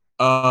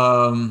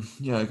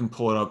 Yeah, I can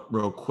pull it up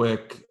real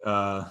quick.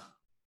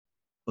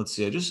 Let's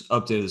see. I just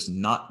updated this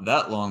not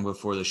that long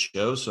before the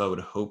show, so I would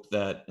hope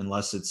that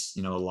unless it's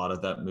a lot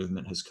of that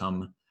movement has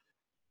come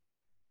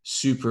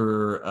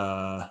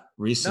super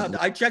recently. No,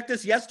 I checked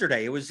this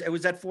yesterday. It was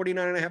at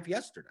 49.5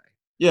 yesterday.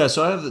 Yeah,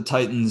 so I have the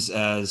Titans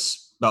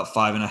as about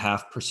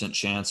 5.5%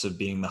 chance of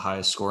being the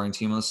highest scoring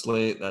team on the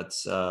slate.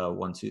 That's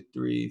 1, 2,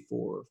 3,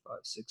 4, 5,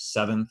 6,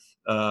 7th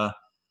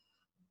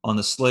on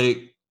the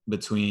slate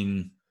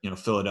between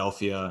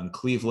Philadelphia and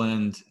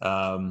Cleveland.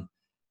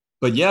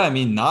 But yeah, I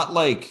mean, not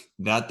like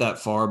that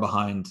far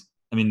behind.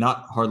 I mean,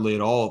 not hardly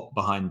at all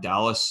behind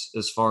Dallas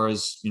as far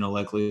as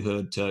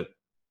likelihood to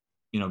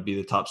be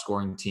the top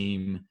scoring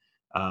team.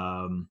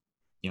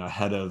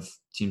 Ahead of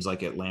teams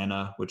like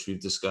Atlanta, which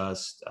we've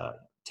discussed.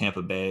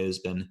 Tampa Bay has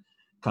been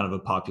kind of a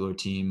popular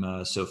team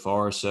so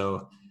far.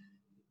 So,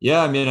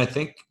 yeah, I mean, I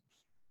think,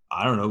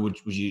 I don't know, would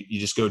you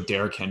just go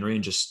Derrick Henry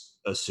and just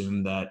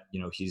assume that,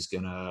 he's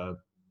going to,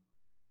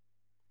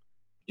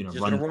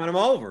 run him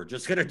over.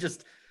 Just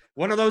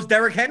one of those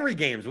Derrick Henry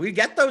games. We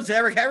get those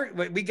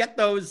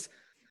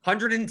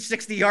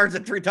 160 yards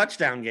and 3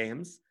 touchdown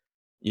games.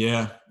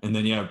 Yeah. And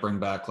then, bring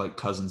back like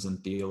Cousins and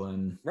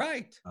Thielen.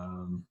 Right.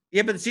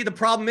 Yeah, but see, the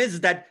problem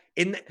is that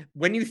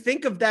when you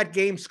think of that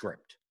game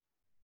script,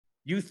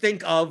 you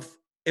think of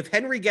if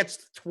Henry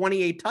gets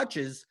 28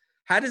 touches,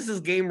 how does this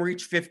game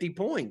reach 50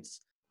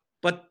 points?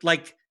 But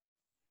like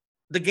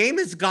the game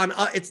has gone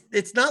up.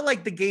 It's not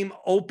like the game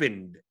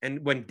opened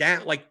and went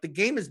down. Like the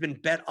game has been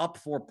bet up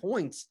 4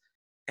 points.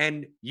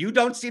 And you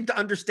don't seem to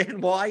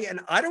understand why, and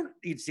I don't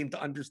seem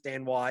to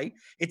understand why.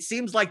 It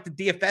seems like the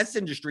DFS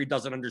industry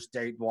doesn't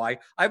understand why.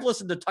 I've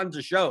listened to tons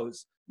of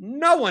shows.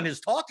 No one is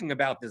talking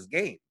about this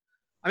game.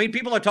 I mean,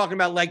 people are talking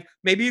about like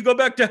maybe you go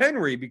back to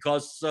Henry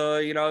because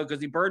because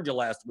he burned you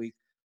last week.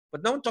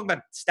 But no one's talking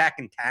about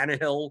stacking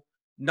Tannehill.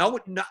 No,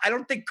 I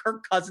don't think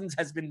Kirk Cousins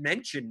has been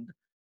mentioned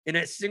in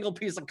a single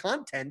piece of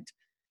content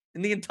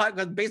in the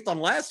entire based on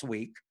last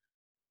week.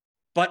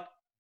 But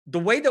the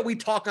way that we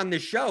talk on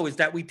this show is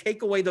that we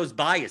take away those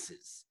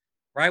biases,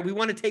 right? We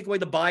want to take away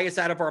the bias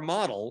out of our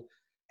model.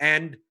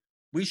 And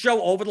we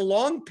show over the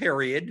long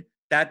period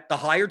that the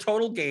higher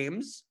total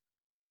games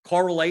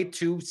correlate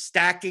to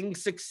stacking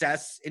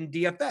success in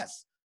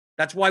DFS.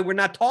 That's why we're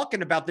not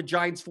talking about the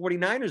Giants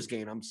 49ers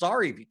game. I'm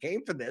sorry if you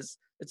came for this.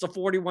 It's a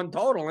 41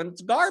 total and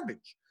it's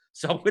garbage.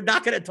 So we're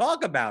not going to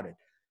talk about it.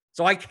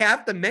 So I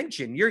have to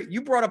mention,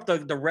 you brought up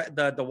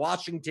the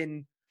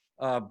Washington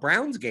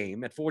Browns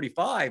game at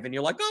 45, and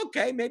you're like,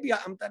 okay, maybe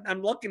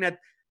I'm looking at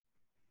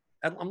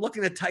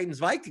Titans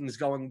Vikings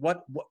going,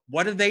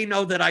 what do they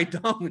know that I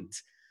don't?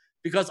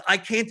 Because I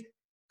can't.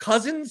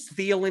 Cousins,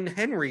 Thielen,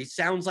 Henry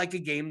sounds like a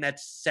game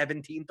that's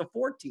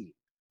 17-14,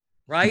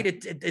 right?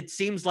 It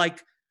seems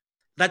like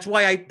that's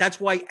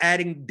why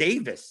adding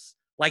Davis,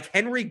 like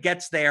Henry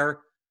gets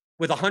there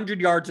with 100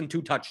 yards and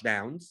 2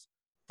 touchdowns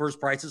first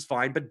price is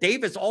fine. But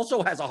Davis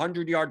also has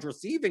 100 yards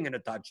receiving and a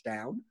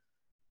touchdown.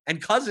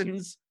 And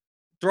Cousins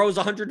throws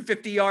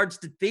 150 yards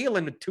to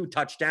Thielen with 2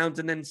 touchdowns,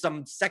 and then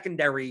some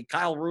secondary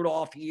Kyle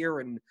Rudolph here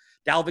and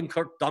Dalvin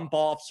Cook dump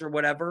offs or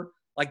whatever.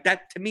 Like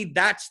that, to me,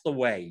 that's the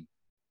way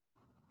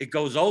it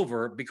goes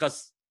over,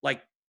 because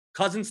like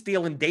Cousins,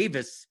 Thielen,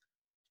 Davis,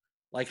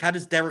 like how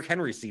does Derrick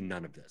Henry see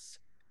none of this?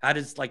 How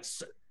does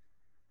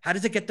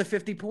it get to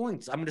 50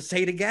 points? I'm going to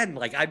say it again.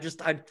 Like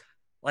I'm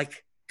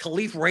like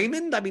Khalif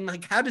Raymond. I mean,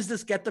 like how does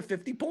this get to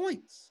 50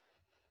 points?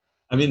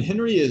 I mean,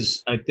 Henry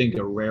is, I think,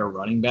 a rare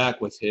running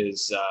back with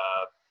his,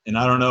 and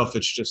I don't know if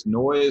it's just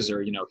noise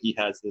or, he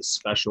has this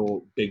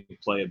special big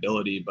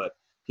playability, but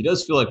he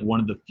does feel like one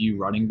of the few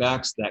running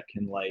backs that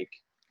can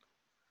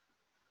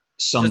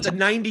just a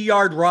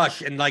 90-yard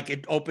rush and like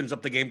it opens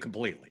up the game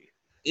completely.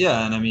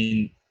 Yeah. And I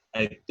mean,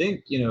 I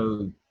think,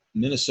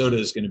 Minnesota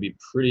is going to be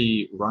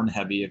pretty run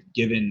heavy if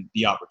given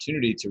the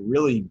opportunity to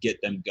really get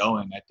them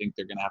going. I think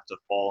they're going to have to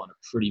fall in a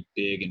pretty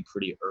big and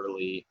pretty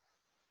early,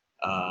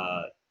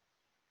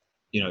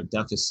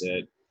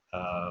 deficit.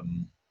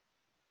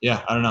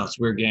 Yeah, I don't know. It's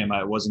a weird game.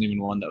 It wasn't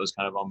even one that was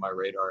kind of on my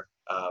radar.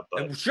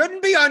 But it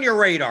shouldn't be on your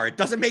radar. It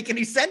doesn't make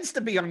any sense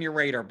to be on your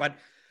radar. But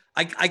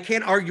I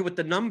can't argue with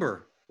the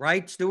number,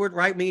 right, Stuart?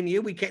 Right, me and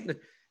you, we can't.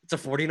 It's a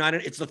 49.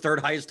 It's the third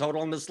highest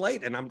total on the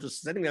slate, and I'm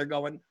just sitting there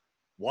going,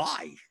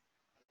 why?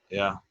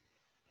 Yeah.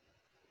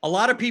 A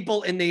lot of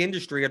people in the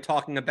industry are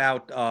talking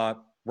about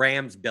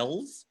Rams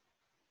Bills.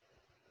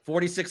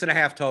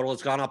 46.5 total.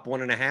 It's gone up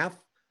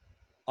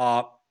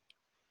 1.5.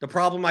 The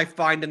problem I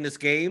find in this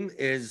game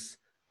is,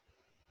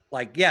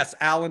 like, yes,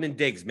 Allen and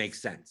Diggs make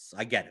sense.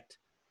 I get it.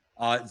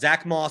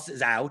 Zach Moss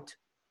is out,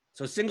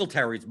 so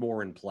Singletary's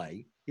more in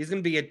play. He's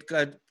going to be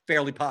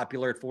fairly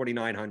popular at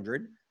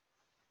 4,900.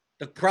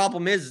 The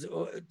problem is,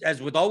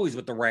 as with always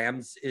with the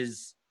Rams,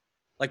 is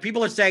like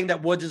people are saying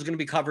that Woods is going to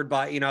be covered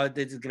by,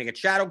 this is going to get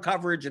shadow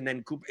coverage, and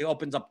then it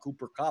opens up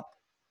Cooper Kupp.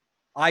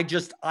 I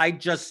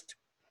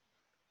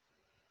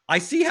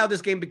see how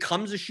this game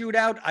becomes a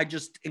shootout.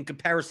 In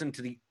comparison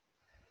to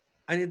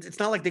it's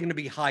not like they're going to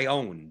be high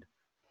owned.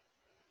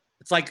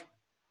 It's like,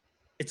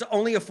 it's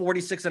only a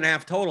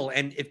 46.5 total.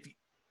 And if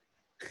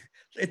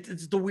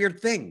it's the weird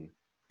thing,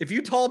 if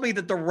you told me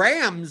that the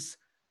Rams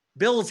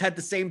Bills had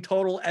the same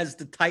total as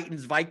the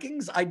Titans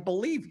Vikings, I'd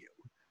believe you,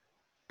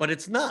 but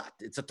it's not.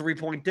 It's a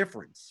 3-point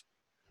difference.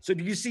 So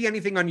do you see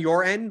anything on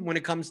your end when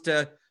it comes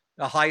to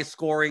a high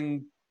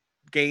scoring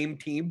game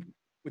team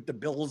with the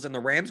Bills and the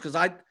Rams? Because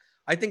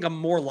I think I'm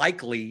more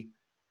likely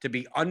to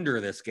be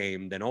under this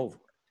game than over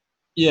it.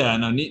 Yeah,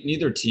 no,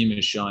 neither team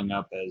is showing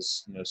up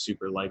as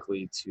super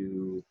likely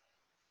to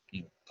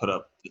put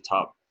up the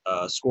top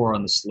score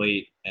on the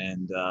slate.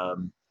 And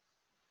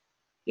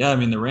yeah, I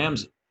mean the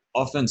Rams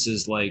offense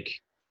is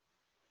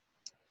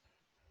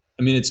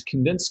it's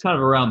condensed kind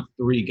of around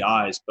 3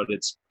 guys, but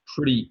it's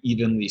pretty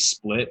evenly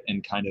split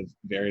and kind of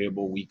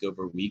variable week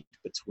over week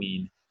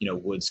between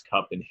Woods,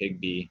 Kupp, and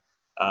Higbee.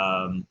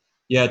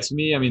 Yeah, to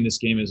me, I mean this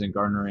game isn't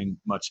garnering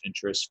much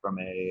interest from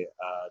a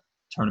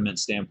tournament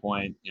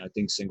standpoint. I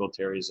think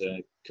Singletary is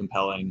a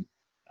compelling,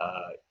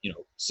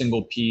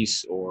 single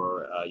piece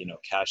or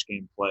cash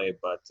game play,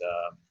 but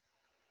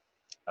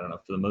I don't know.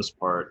 For the most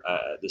part,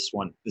 this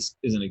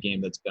isn't a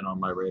game that's been on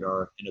my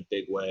radar in a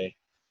big way.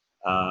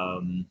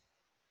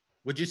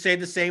 Would you say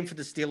the same for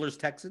the Steelers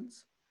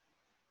Texans?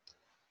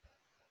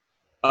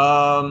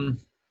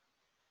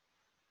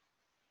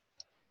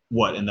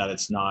 What, in that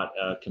it's not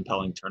a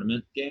compelling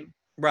tournament game?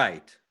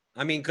 Right.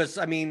 Because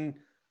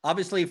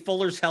obviously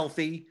Fuller's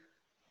healthy.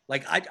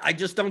 Like I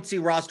just don't see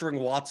rostering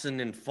Watson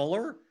and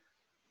Fuller.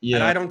 Yeah.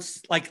 And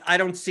I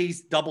don't see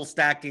double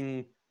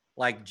stacking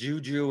like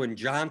Juju and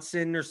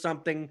Johnson or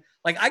something.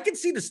 Like I can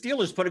see the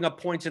Steelers putting up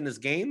points in this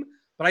game,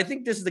 but I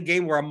think this is the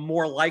game where I'm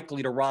more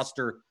likely to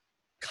roster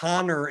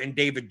Connor and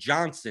David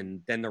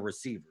Johnson than the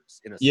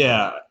receivers.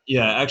 Yeah.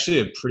 Actually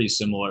a pretty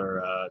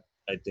similar,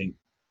 I think,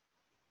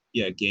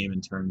 game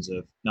in terms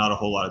of not a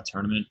whole lot of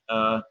tournament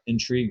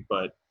intrigue,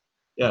 but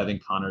yeah, I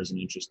think Connor's an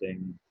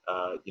interesting,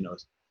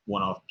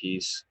 one-off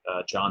piece.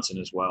 Johnson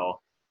as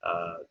well.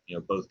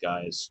 Both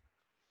guys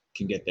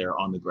can get there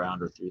on the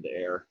ground or through the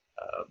air.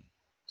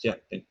 I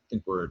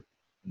think we're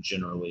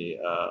generally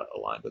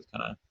aligned with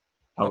kind of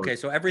how. Okay,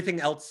 so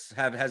everything else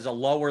has a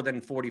lower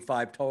than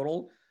 45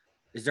 total.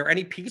 Is there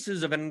any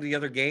pieces of any of the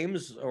other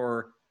games,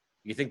 or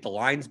you think the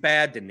line's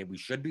bad and we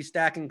should be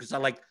stacking? Because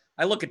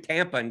I look at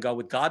Tampa and go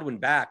with Godwin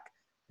back,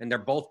 and they're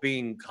both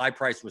being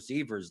high-priced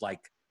receivers. Like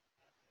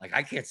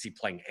I can't see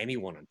playing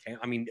anyone on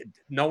Tampa. I mean,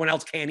 no one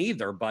else can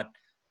either. But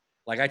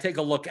like I take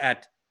a look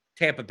at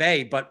Tampa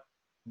Bay, but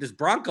this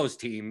Broncos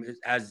team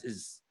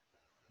is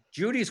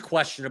Judy's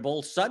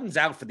questionable. Sutton's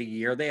out for the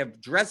year. They have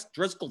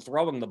Driscoll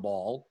throwing the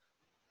ball.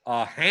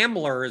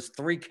 Hamler is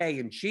 $3K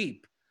and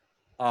cheap.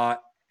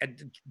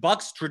 And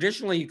Bucks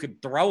traditionally you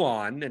could throw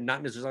on and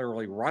not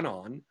necessarily run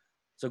on.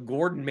 So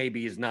Gordon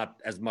maybe is not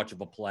as much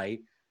of a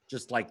play.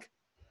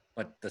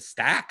 But the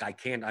stack, I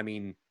can't. I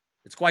mean,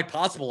 it's quite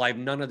possible I have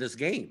none of this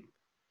game.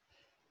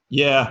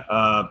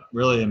 Yeah,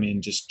 really. I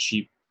mean, just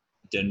cheap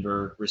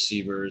Denver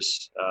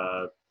receivers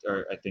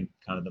are, I think,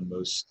 kind of the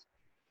most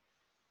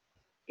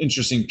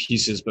interesting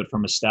pieces. But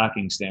from a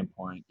stacking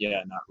standpoint,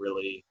 yeah, not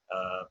really.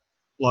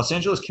 Los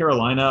Angeles,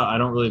 Carolina, I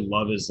don't really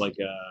love as like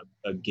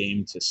a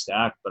game to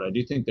stack, but I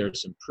do think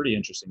there's some pretty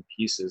interesting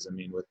pieces. I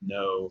mean, with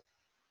no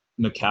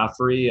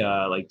McCaffrey,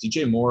 like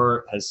DJ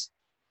Moore has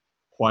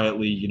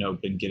quietly,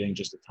 been getting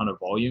just a ton of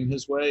volume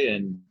his way.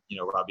 And,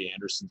 Robbie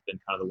Anderson's been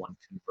kind of the one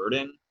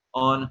converting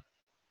on,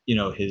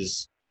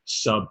 his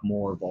sub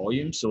more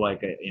volume. So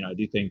like, I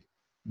do think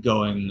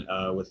going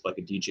with like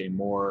a DJ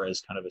Moore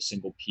as kind of a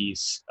single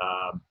piece.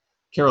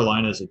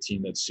 Carolina is a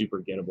team that's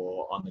super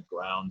gettable on the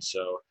ground.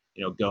 So,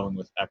 going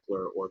with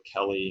Eckler or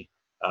Kelly,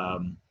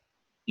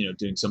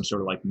 doing some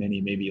sort of like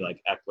maybe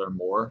like Eckler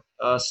Moore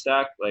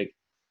stack, like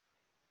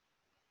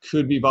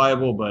could be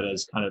viable, but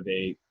as kind of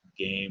a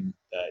game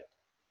that,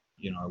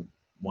 I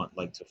want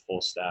like to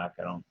full stack,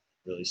 I don't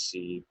really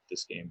see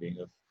this game being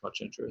of much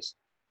interest.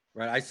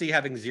 Right. I see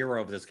having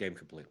zero of this game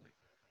completely.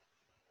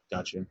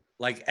 Gotcha.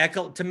 Like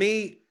to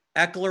me,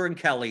 Eckler and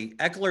Kelly.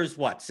 Eckler's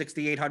what,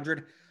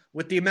 6,800?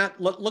 With the amount,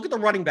 look at the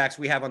running backs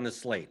we have on the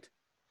slate.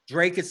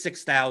 Drake is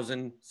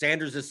 6,000.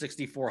 Sanders is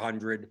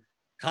 6,400.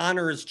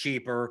 Connor is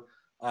cheaper.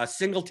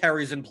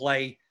 Singletary's in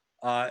play.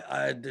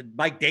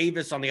 Mike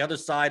Davis on the other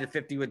side at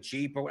 50 with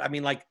cheap. I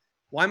mean, like,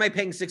 why am I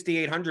paying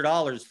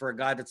 $6,800 for a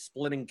guy that's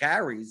splitting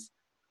carries?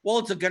 Well,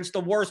 it's against the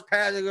worst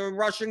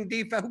rushing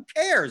defense. Who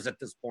cares at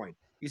this point?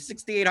 He's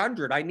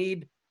 6,800. I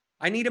need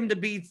him to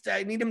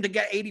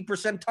get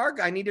 80%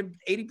 target. I need him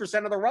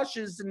 80% of the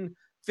rushes and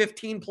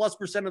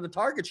 15+% of the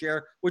target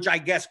share, which I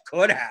guess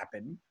could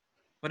happen,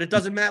 but it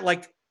doesn't matter.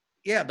 Like,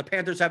 yeah, the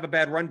Panthers have a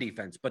bad run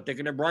defense, but they're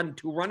going to run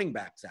 2 running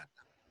backs at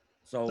them.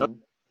 So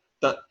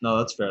no,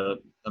 that's fair.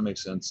 That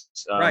makes sense.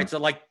 Right. So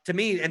like to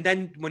me, and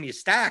then when you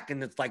stack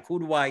and it's like,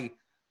 what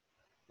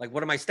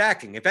am I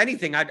stacking? If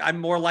anything, I'm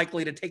more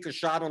likely to take a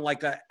shot on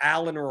like a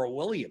Allen or a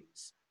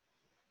Williams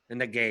in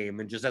the game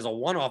and just as a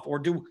one-off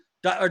or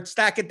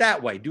stack it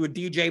that way. Do a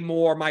DJ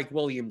Moore, Mike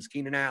Williams,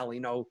 Keenan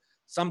Allen,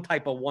 some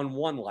type of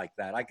 1-1 like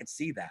that. I could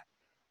see that.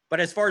 But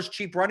as far as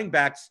cheap running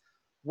backs,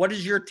 what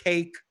is your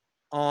take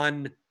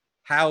on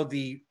how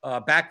the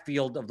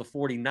backfield of the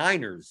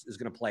 49ers is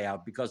going to play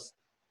out? Because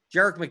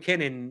Jerick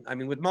McKinnon, I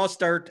mean, with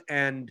Mostert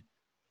and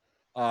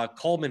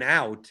Coleman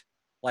out,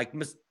 like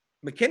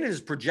McKinnon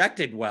is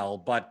projected well,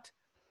 but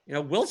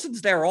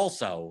Wilson's there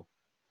also.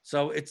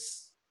 So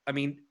it's, I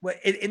mean,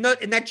 in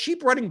that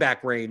cheap running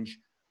back range,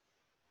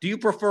 do you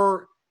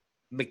prefer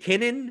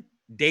McKinnon,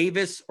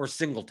 Davis, or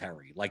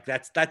Singletary? Like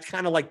that's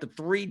kind of like the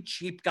 3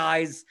 cheap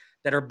guys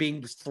that are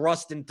being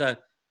thrust into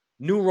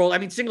new role. I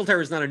mean,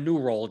 Singletary is not a new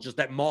role, just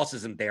that Moss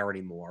isn't there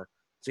anymore,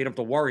 so you don't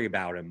have to worry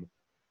about him.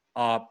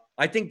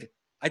 I think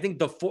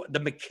the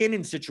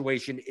McKinnon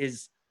situation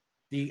is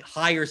the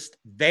highest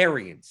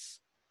variance.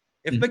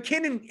 If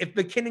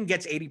McKinnon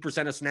gets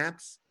 80% of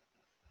snaps,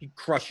 he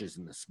crushes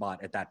in the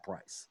spot at that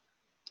price.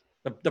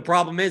 The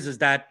problem is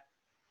that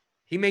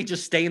he may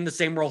just stay in the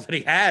same role that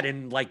he had,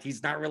 and like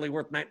he's not really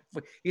worth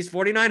he's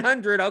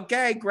 4,900.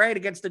 Okay, great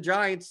against the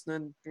Giants.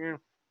 Then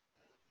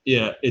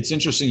yeah, it's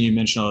interesting you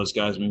mentioned all those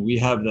guys. I mean, we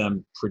have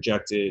them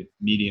projected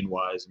median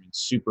wise. I mean,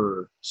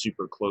 super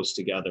close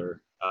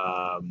together.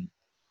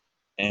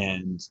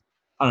 And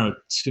I don't know.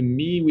 To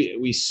me,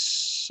 we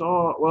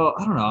saw. Well,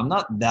 I don't know. I'm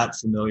not that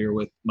familiar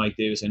with Mike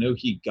Davis. I know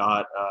he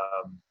got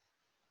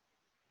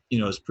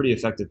was pretty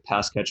effective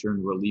pass catcher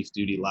in relief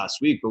duty last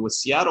week. But with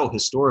Seattle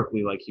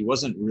historically, like he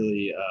wasn't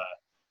really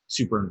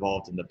super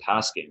involved in the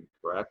pass game,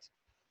 correct?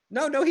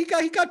 No, he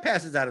got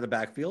passes out of the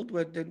backfield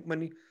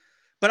when he.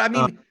 But I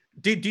mean,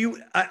 did you?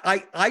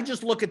 I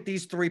just look at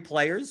these 3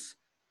 players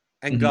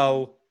and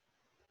go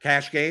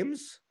cash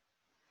games,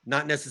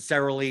 not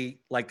necessarily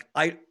like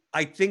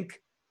I think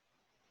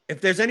if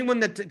there's anyone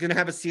that's going to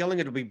have a ceiling,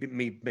 it'll be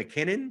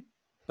McKinnon,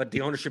 but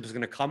the ownership is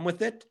going to come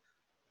with it.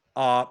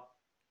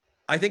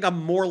 I think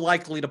I'm more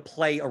likely to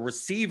play a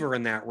receiver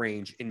in that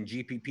range in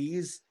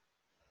GPPs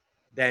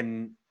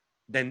than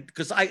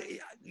because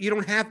you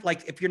don't have,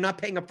 like, if you're not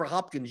paying up for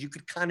Hopkins, you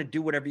could kind of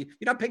do whatever you're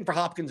not paying for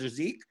Hopkins or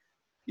Zeke,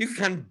 you can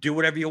kind of do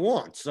whatever you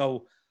want.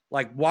 So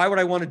like, why would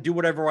I want to do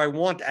whatever I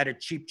want at a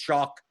cheap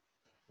chalk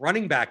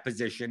running back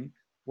position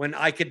when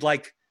I could,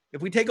 like,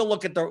 if we take a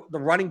look at the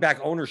running back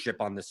ownership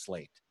on this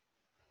slate.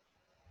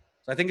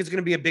 So I think it's going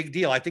to be a big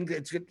deal. I think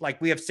it's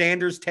like we have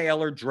Sanders,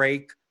 Taylor,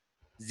 Drake,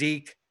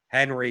 Zeke,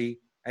 Henry,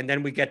 and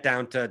then we get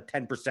down to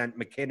 10%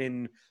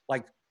 McKinnon.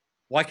 Like,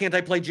 why can't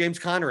I play James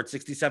Conner at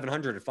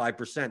 6,700 at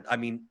 5%? I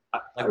mean,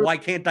 like, why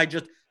can't I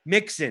just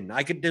Mixon?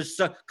 There's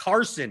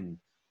Carson.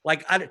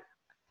 Like,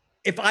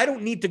 if I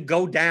don't need to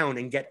go down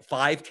and get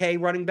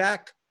 5K running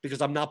back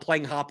because I'm not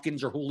playing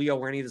Hopkins or Julio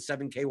or any of the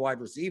 7K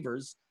wide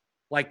receivers,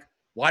 like,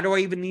 why do I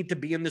even need to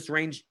be in this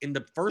range in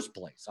the first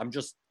place? I'm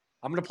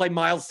going to play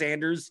Miles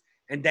Sanders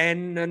and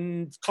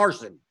then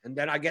Carson, and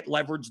then I get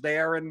leverage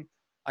there and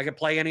I can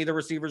play any of the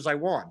receivers I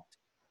want.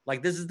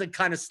 Like, this is the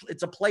kind of,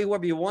 it's a play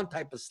whoever you want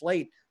type of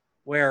slate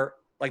where,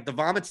 like, the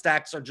vomit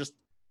stacks are just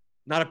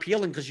not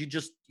appealing because you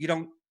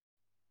don't,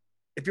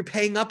 if you're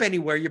paying up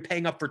anywhere, you're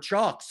paying up for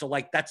chalk. So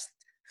like that's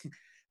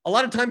a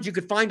lot of times you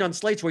could find on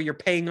slates where you're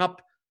paying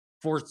up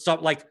for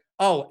some like,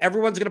 oh,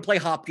 everyone's going to play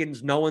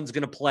Hopkins. No one's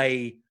going to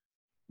play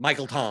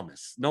Michael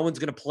Thomas. No one's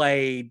going to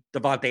play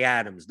Devontae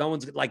Adams. No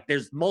one's like,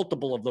 there's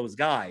multiple of those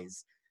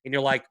guys. And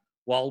you're like,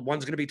 well,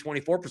 one's going to be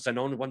 24%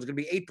 owned, one's going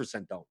to be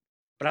 8% owned.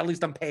 But at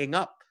least I'm paying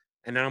up.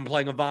 And then I'm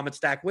playing a vomit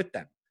stack with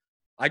them.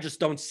 I just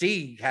don't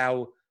see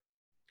how,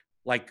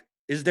 like,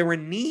 is there a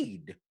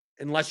need,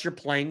 unless you're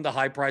playing the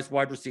high-priced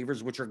wide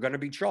receivers, which are going to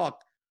be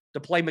chalk, to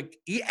play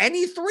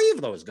any three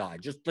of those guys?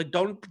 Just like,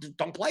 don't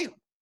play them.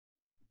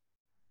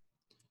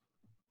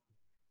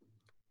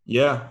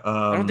 Yeah.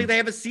 I don't think they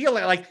have a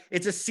ceiling. Like,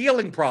 it's a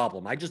ceiling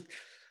problem.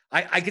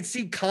 I could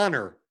see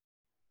Connor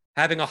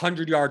having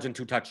 100 yards and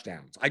 2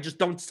 touchdowns.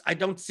 I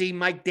don't see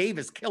Mike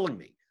Davis killing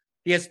me.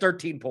 He has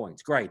 13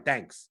 points. Great.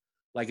 Thanks.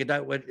 Like,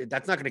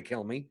 that's not going to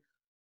kill me.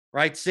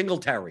 Right?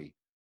 Singletary.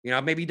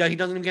 Maybe he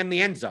doesn't even get in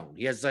the end zone.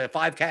 He has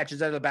 5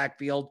 catches out of the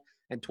backfield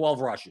and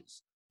 12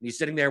 rushes. And he's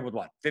sitting there with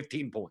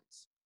 15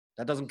 points.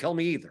 That doesn't kill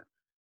me either.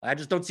 I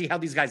just don't see how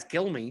these guys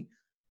kill me.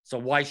 So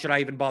why should I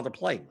even bother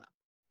playing them?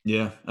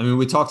 Yeah. I mean,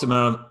 we talked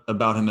about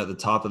him at the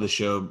top of the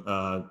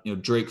show.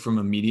 Drake from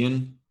a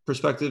median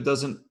perspective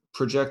doesn't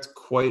project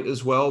quite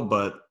as well,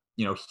 but,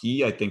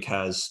 he, I think,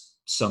 has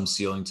some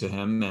ceiling to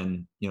him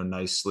and,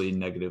 nicely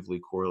negatively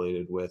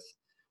correlated with.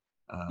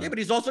 Yeah, but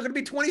he's also going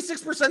to be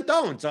 26%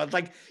 owned. So it's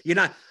like,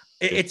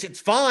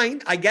 it's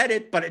fine. I get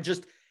it. But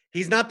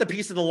he's not the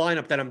piece of the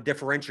lineup that I'm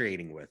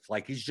differentiating with.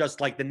 Like, he's just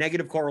like the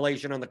negative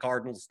correlation on the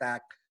Cardinals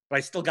stack, but I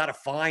still got to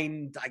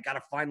find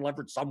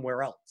leverage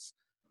somewhere else.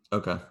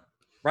 Okay.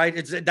 Right.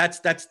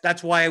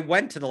 That's why I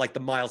went to the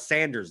Miles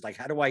Sanders. Like,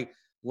 how do I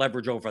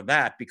leverage over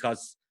that?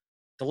 Because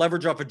to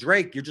leverage off of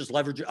Drake, you're just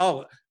leveraging.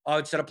 Oh,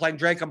 instead of playing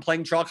Drake, I'm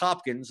playing Chalk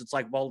Hopkins. It's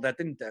like, well,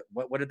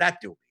 what did that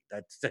do?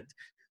 That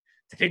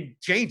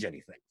didn't change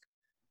anything.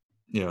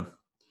 Yeah.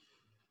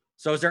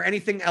 So is there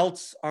anything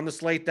else on the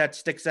slate that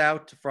sticks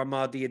out from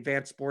the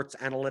advanced sports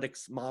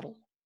analytics model?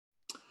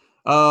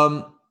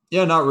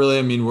 Yeah, not really.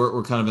 I mean,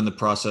 we're kind of in the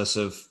process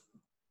of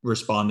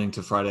responding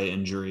to Friday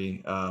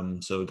injury.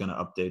 So we're going to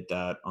update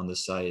that on the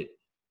site.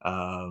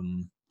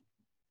 I'll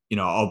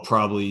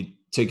probably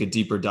take a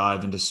deeper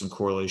dive into some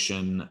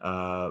correlation,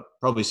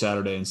 probably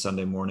Saturday and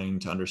Sunday morning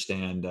to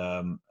understand.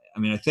 I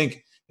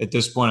think at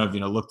this point I've,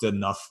 looked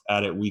enough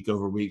at it week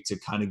over week to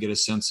kind of get a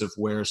sense of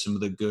where some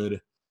of the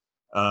good,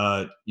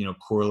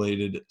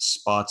 correlated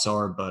spots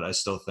are, but I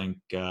still think,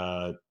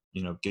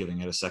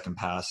 giving it a second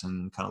pass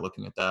and kind of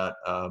looking at that,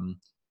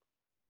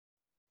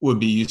 would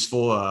be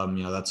useful.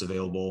 That's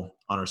available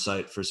on our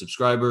site for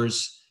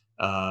subscribers.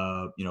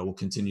 We'll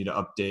continue to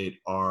update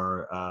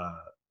our,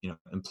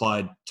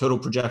 implied total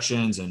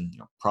projections and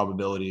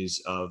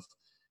probabilities of,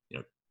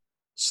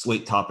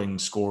 slate topping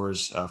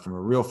scores from a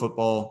real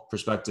football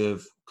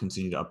perspective.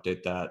 Continue to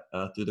update that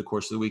through the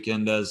course of the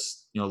weekend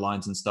as,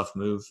 lines and stuff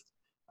move.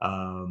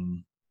 I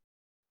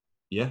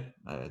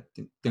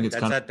think it's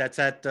that's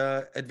at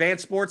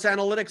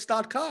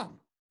advancedsportsanalytics.com.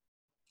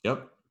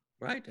 Yep.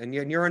 Right. And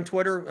you're on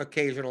Twitter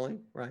occasionally,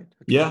 right?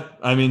 Yeah.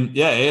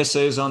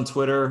 ASA is on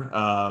Twitter.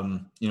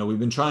 We've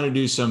been trying to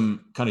do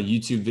some kind of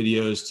YouTube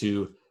videos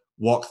to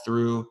walk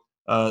through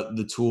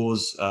the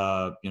tools,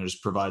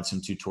 just provide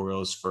some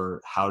tutorials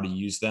for how to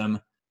use them.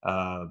 They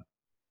are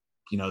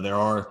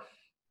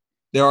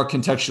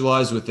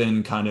contextualized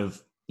within kind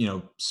of,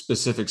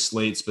 specific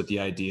slates, but the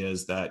idea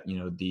is that,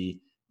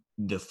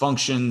 the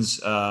functions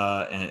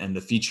and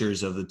the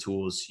features of the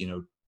tools,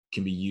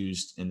 can be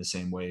used in the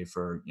same way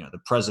for, the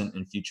present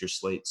and future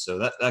slates. So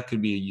that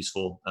could be a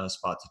useful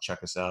spot to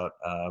check us out.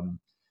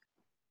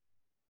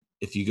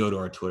 If you go to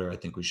our Twitter, I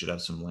think we should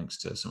have some links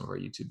to some of our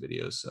YouTube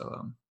videos.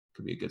 So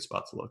could be a good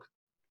spot to look.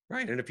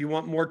 Right. And if you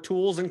want more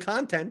tools and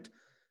content,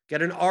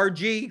 get an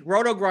RG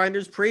Roto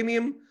Grinders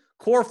Premium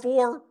Core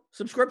 4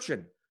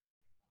 subscription.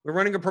 We're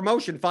running a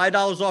promotion,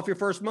 $5 off your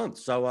first month.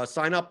 So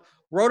sign up,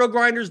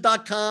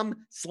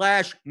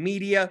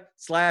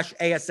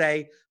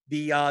 rotogrinders.com/media/ASA.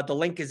 The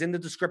link is in the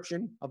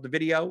description of the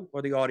video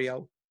or the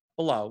audio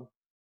below.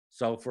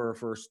 So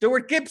for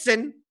Stuart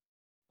Gibson,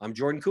 I'm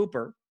Jordan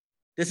Cooper.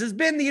 This has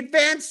been the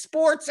Advanced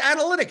Sports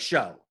Analytics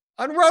Show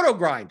on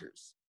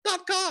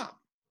rotogrinders.com.